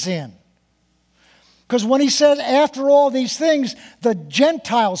trust is in. Because when he says, after all these things, the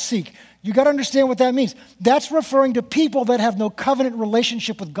Gentiles seek. You got to understand what that means. That's referring to people that have no covenant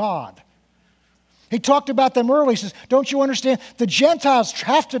relationship with God. He talked about them earlier. He says, don't you understand? The Gentiles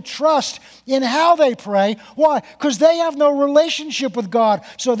have to trust in how they pray. Why? Because they have no relationship with God.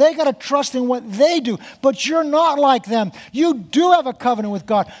 So they got to trust in what they do. But you're not like them. You do have a covenant with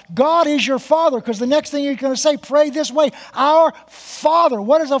God. God is your Father. Because the next thing you're going to say, pray this way. Our Father.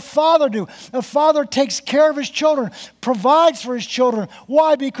 What does a father do? A father takes care of his children, provides for his children.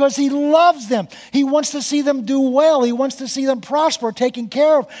 Why? Because he loves them. He wants to see them do well. He wants to see them prosper, taken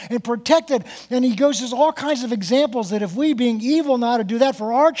care of, and protected. And he goes to all kinds of examples that if we, being evil, know how to do that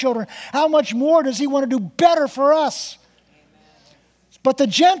for our children, how much more does he want to do better for us? Amen. But the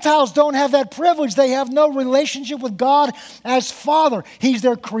Gentiles don't have that privilege. They have no relationship with God as Father. He's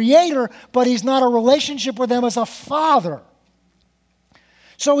their creator, but he's not a relationship with them as a father.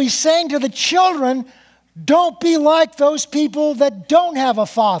 So he's saying to the children, don't be like those people that don't have a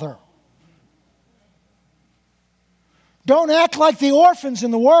father. Don't act like the orphans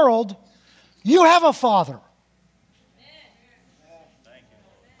in the world. You have a Father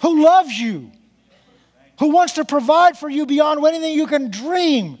who loves you, who wants to provide for you beyond anything you can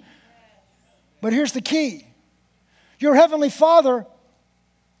dream. But here's the key. Your Heavenly Father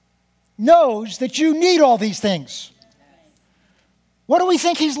knows that you need all these things. What do we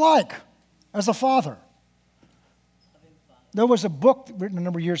think He's like as a father? There was a book written a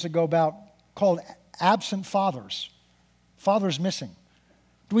number of years ago called Absent Fathers. Fathers Missing.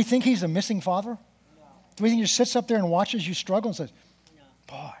 Do we think he's a missing father? No. Do we think he just sits up there and watches you struggle and says,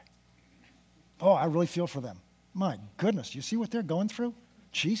 no. Boy, I really feel for them. My goodness, you see what they're going through?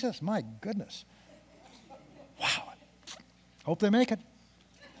 Jesus, my goodness. Wow. Hope they make it.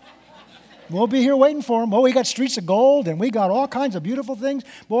 We'll be here waiting for them. Oh, we got streets of gold and we got all kinds of beautiful things.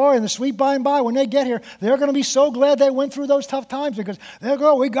 Boy, in the sweet by and by, when they get here, they're going to be so glad they went through those tough times because they'll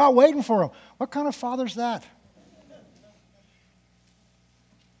go, we got waiting for them. What kind of father's that?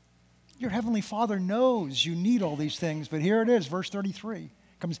 Your Heavenly Father knows you need all these things, but here it is, verse 33.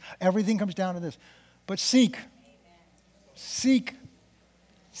 Everything comes down to this. But seek. Seek.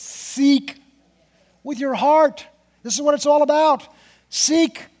 Seek with your heart. This is what it's all about.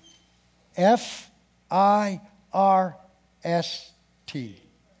 Seek. F-I-R-S-T.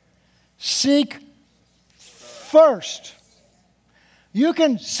 Seek first. You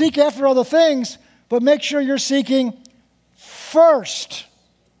can seek after other things, but make sure you're seeking first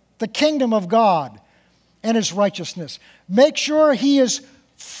the kingdom of God and His righteousness. Make sure He is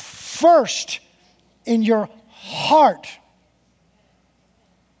first in your heart.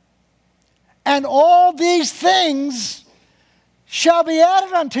 And all these things shall be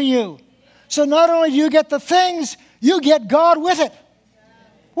added unto you. So not only do you get the things, you get God with it.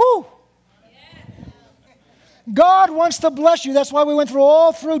 God wants to bless you. That's why we went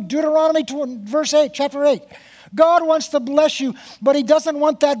all through Deuteronomy chapter 8. God wants to bless you, but he doesn't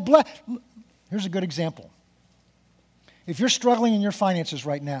want that bless. Here's a good example. If you're struggling in your finances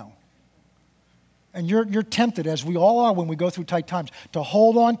right now, and you're tempted, as we all are when we go through tight times, to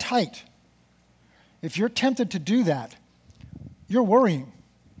hold on tight. If you're tempted to do that, you're worrying.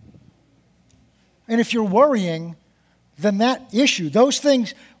 And if you're worrying, then that issue, those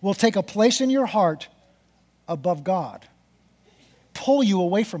things will take a place in your heart above God, pull you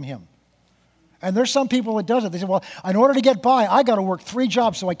away from him. And there's some people that does it. They say, well, in order to get by, I got to work 3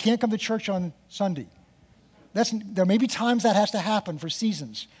 jobs, so I can't come to church on Sunday. There may be times that has to happen for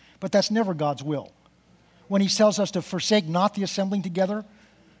seasons, but that's never God's will. When he tells us to forsake not the assembling together,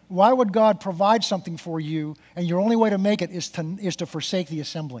 why would God provide something for you and your only way to make it is to forsake the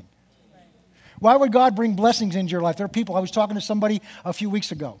assembling? Why would God bring blessings into your life? There are people, I was talking to somebody a few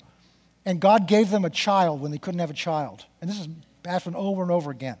weeks ago, and God gave them a child when they couldn't have a child. And this is happened over and over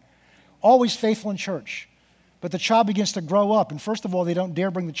again. Always faithful in church. But the child begins to grow up, and first of all, they don't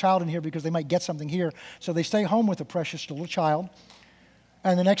dare bring the child in here because they might get something here, so they stay home with the precious little child.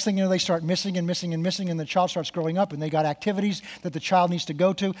 And the next thing you know, they start missing, and the child starts growing up, and they got activities that the child needs to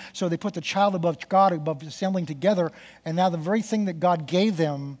go to. So they put the child above God, above assembling together, and now the very thing that God gave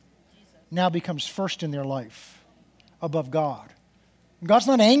them now becomes first in their life, above God. And God's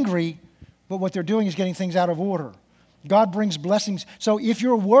not angry, but what they're doing is getting things out of order. God brings blessings. So if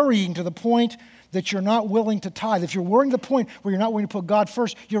you're worrying to the point that you're not willing to tithe, if you're worrying to the point where you're not willing to put God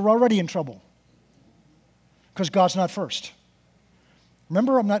first, you're already in trouble because God's not first.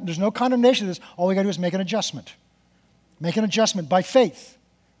 Remember, there's no condemnation to this. All we got to do is make an adjustment. Make an adjustment by faith.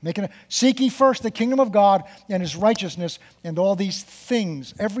 Seek ye first the kingdom of God and his righteousness, and all these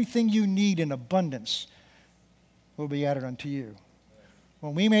things, everything you need in abundance, will be added unto you.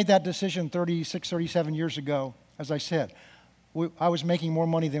 When we made that decision 36, 37 years ago, as I said, I was making more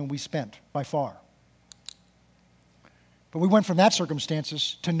money than we spent, by far. But we went from that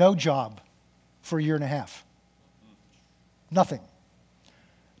circumstances to no job for a year and a half. Nothing.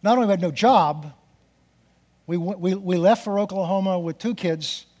 Not only had no job, we left for Oklahoma with 2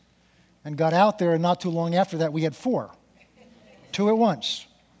 kids and got out there, and not too long after that, we had 4. 2 at once.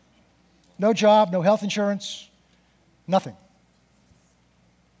 No job, no health insurance, nothing.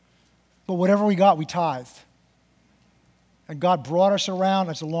 But whatever we got, we tithed. And God brought us around.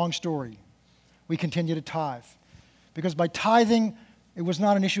 It's a long story. We continue to tithe. Because by tithing, it was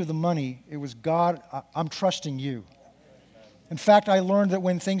not an issue of the money. It was, God, I'm trusting you. In fact, I learned that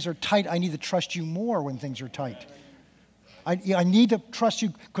when things are tight, I need to trust you more when things are tight. I need to trust you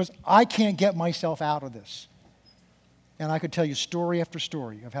because I can't get myself out of this. And I could tell you story after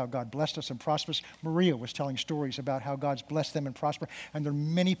story of how God blessed us and prospered us. Maria was telling stories about how God's blessed them and prospered. And there are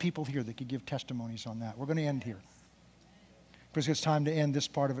many people here that could give testimonies on that. We're going to end here because it's time to end this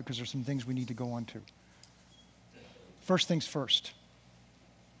part of it because there's some things we need to go on to. First things first.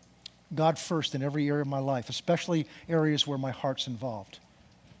 God first in every area of my life, especially areas where my heart's involved.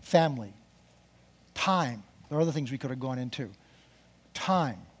 Family, time. There are other things we could have gone into.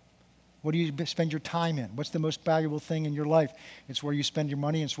 Time. What do you spend your time in? What's the most valuable thing in your life? It's where you spend your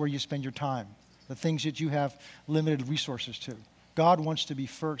money. It's where you spend your time. The things that you have limited resources to. God wants to be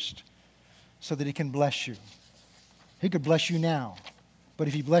first so that he can bless you. He could bless you now. But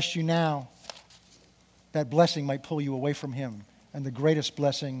if he blessed you now, that blessing might pull you away from him. And the greatest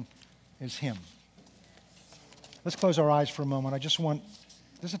blessing is him. Let's close our eyes for a moment. I just want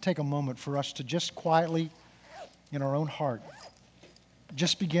this to take a moment for us to just quietly, in our own heart,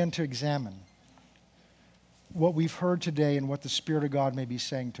 just begin to examine what we've heard today and what the Spirit of God may be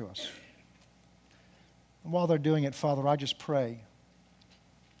saying to us. And while they're doing it, Father, I just pray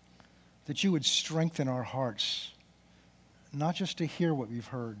that you would strengthen our hearts, not just to hear what we've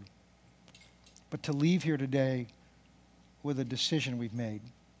heard, but to leave here today with a decision we've made.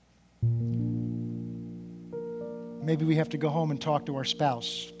 Maybe we have to go home and talk to our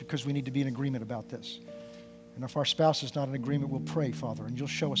spouse because we need to be in agreement about this. And if our spouse is not in agreement, we'll pray, Father, and you'll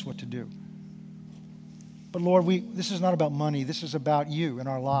show us what to do. But Lord, this is not about money. This is about you in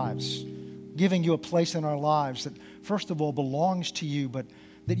our lives, giving you a place in our lives that, first of all, belongs to you, but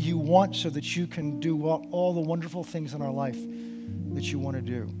that you want so that you can do all the wonderful things in our life that you want to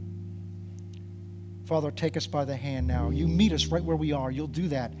do. Father, take us by the hand now. You meet us right where we are. You'll do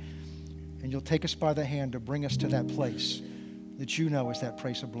that. And you'll take us by the hand to bring us to that place that you know is that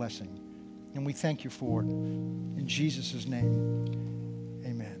place of blessing. And we thank you for it. In Jesus' name.